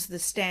becomes the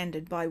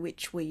standard by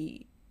which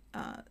we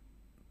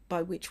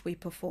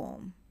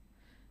perform.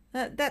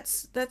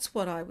 That's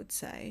what I would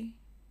say.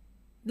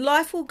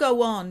 Life will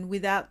go on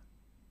without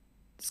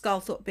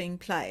Sculthorpe being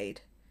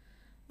played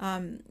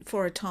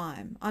for a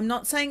time. I'm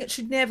not saying it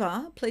should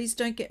never, please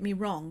don't get me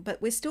wrong,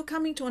 but we're still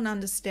coming to an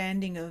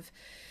understanding of,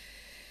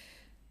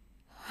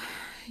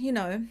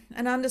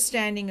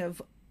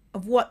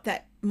 of what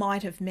that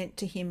might have meant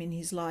to him in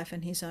his life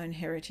and his own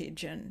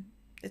heritage. And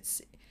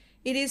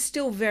it is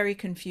still very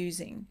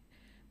confusing.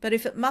 But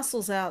if it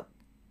muscles out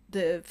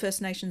the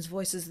First Nations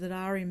voices that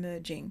are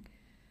emerging,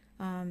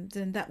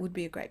 then that would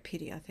be a great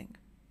pity, I think.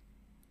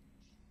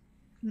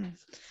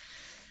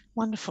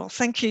 Wonderful.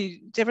 Thank you,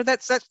 Deborah.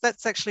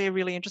 That's actually a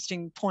really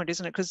interesting point,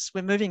 isn't it? Because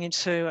we're moving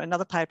into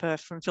another paper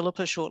from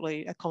Philippa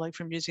shortly, a colleague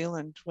from New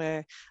Zealand,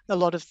 where a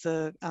lot of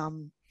the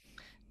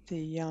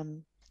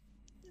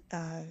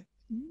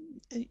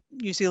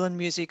New Zealand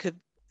music have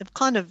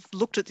kind of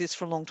looked at this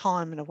for a long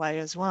time in a way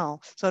as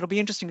well. So it'll be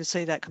interesting to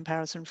see that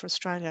comparison for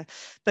Australia.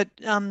 But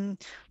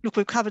look,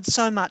 we've covered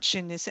so much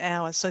in this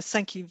hour, so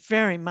thank you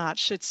very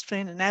much. It's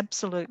been an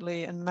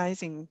absolutely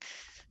amazing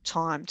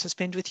time to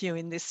spend with you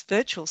in this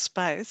virtual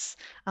space.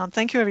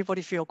 Thank you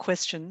everybody for your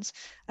questions,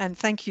 and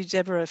thank you,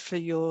 Deborah, for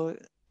your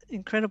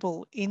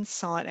incredible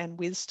insight and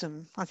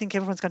wisdom. I think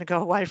everyone's going to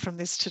go away from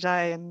this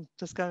today and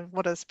just go,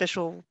 what a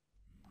special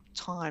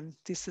time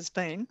this has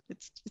been.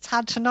 It's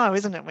hard to know,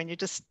 isn't it, when you're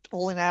just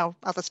all in our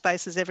other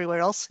spaces everywhere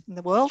else in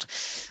the world,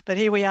 but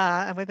here we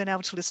are, and we've been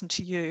able to listen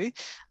to you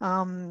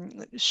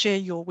share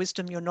your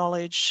wisdom, your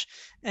knowledge,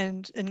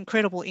 and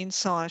incredible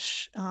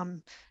insight,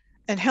 and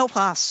help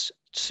us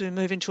to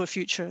move into a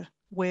future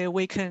where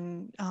we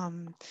can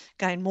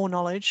gain more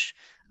knowledge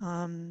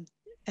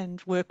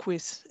and work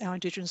with our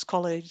Indigenous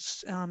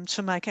colleagues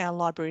to make our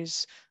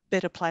libraries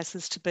better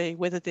places to be,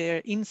 whether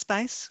they're in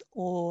space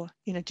or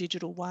in a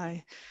digital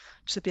way,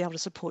 to be able to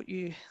support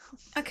you.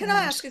 Can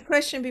I ask a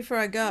question before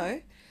I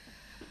go?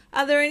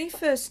 Are there any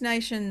First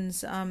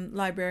Nations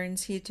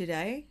librarians here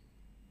today?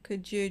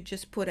 Could you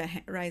just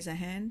raise a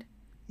hand?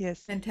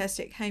 Yes.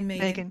 Fantastic. Hey,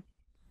 Megan.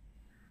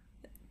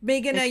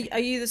 Megan, are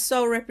you the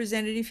sole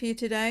representative here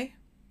today?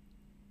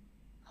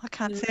 I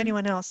can't see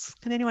anyone else.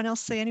 Can anyone else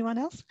see anyone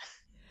else?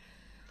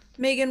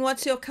 Megan,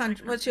 what's your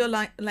country? What's your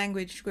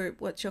language group?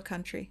 What's your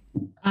country?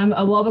 I'm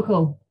a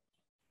Wabakal.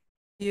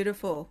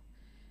 Beautiful.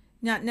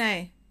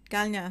 Natne,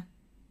 Galnya.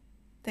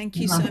 Thank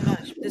you so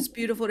much. It's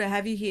beautiful to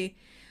have you here.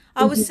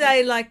 I would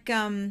say, like,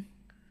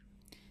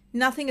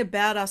 nothing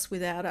about us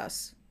without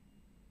us.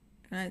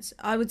 Right?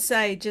 I would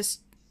say,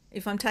 just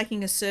if I'm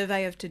taking a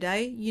survey of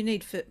today, you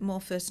need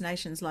more First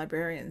Nations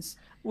librarians.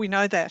 We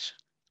know that.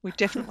 We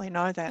definitely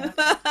know that.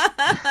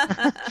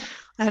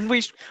 And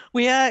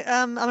we are,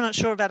 I'm not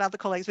sure about other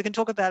colleagues, we can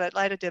talk about it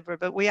later, Deborah,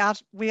 but we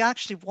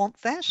actually want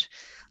that.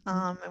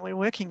 And we're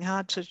working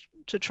hard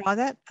to try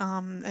that,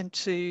 and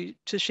to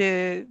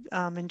share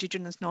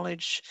Indigenous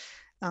knowledge,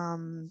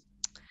 and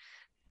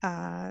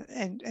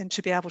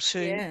to be able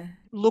to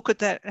look at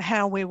that,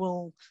 how we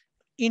will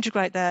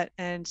integrate that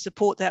and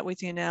support that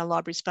within our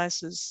library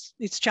spaces.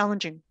 It's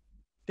challenging,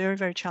 very,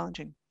 very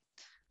challenging.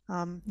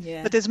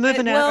 But there's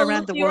movement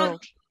around the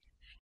world.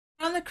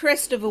 We're on the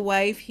crest of a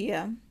wave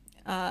here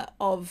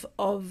of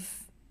a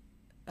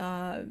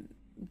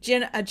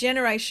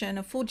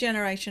full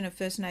generation of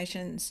First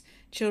Nations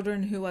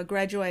children who are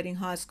graduating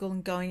high school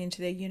and going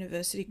into their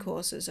university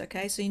courses.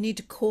 Okay, so you need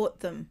to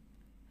court them.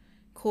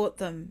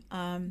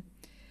 And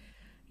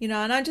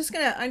I'm just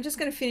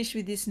gonna finish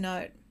with this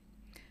note.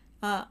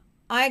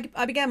 I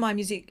began my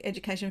music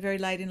education very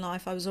late in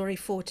life. I was already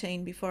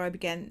 14 before I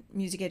began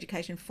music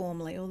education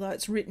formally, although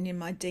it's written in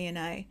my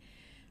DNA.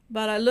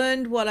 But I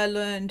learned what I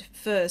learned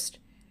first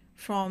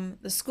from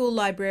the school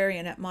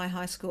librarian at my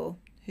high school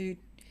who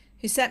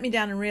sat me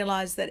down and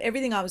realized that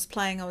everything I was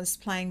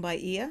playing by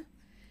ear.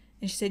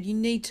 And she said, you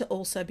need to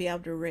also be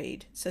able to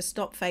read. So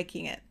stop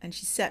faking it. And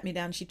she sat me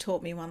down. She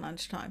taught me one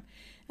lunchtime.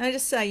 And I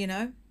just say, you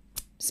know,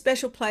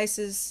 special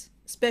places,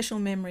 special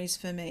memories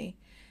for me.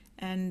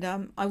 And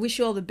I wish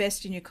you all the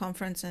best in your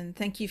conference. And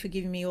thank you for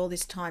giving me all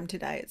this time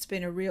today. It's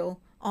been a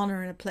real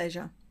honour and a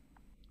pleasure.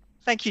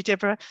 Thank you,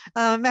 Deborah.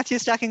 Matthew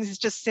Starkings has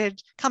just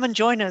said, come and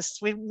join us.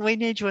 We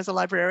need you as a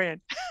librarian.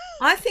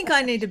 I think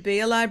I need to be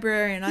a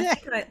librarian. Yeah.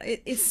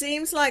 It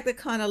seems like the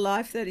kind of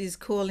life that is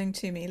calling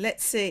to me.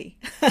 Let's see.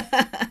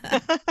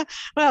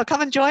 Well,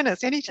 come and join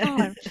us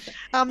anytime.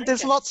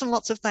 There's lots and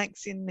lots of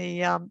thanks in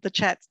the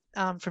chat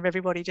from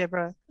everybody,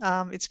 Deborah.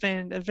 It's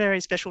been a very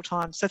special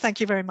time. So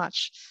thank you very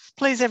much.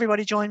 Please,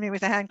 everybody, join me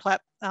with a hand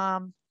clap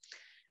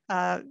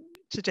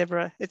to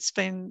Deborah. It's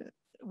been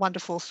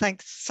wonderful.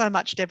 Thanks so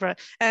much, Deborah.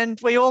 And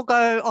we all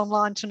go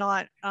online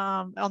tonight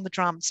on the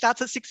drum.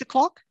 Starts at 6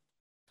 o'clock.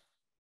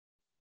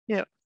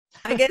 Yeah.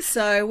 I guess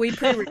so. We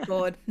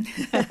pre-record.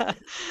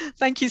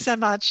 Thank you so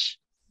much.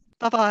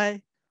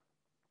 Bye-bye.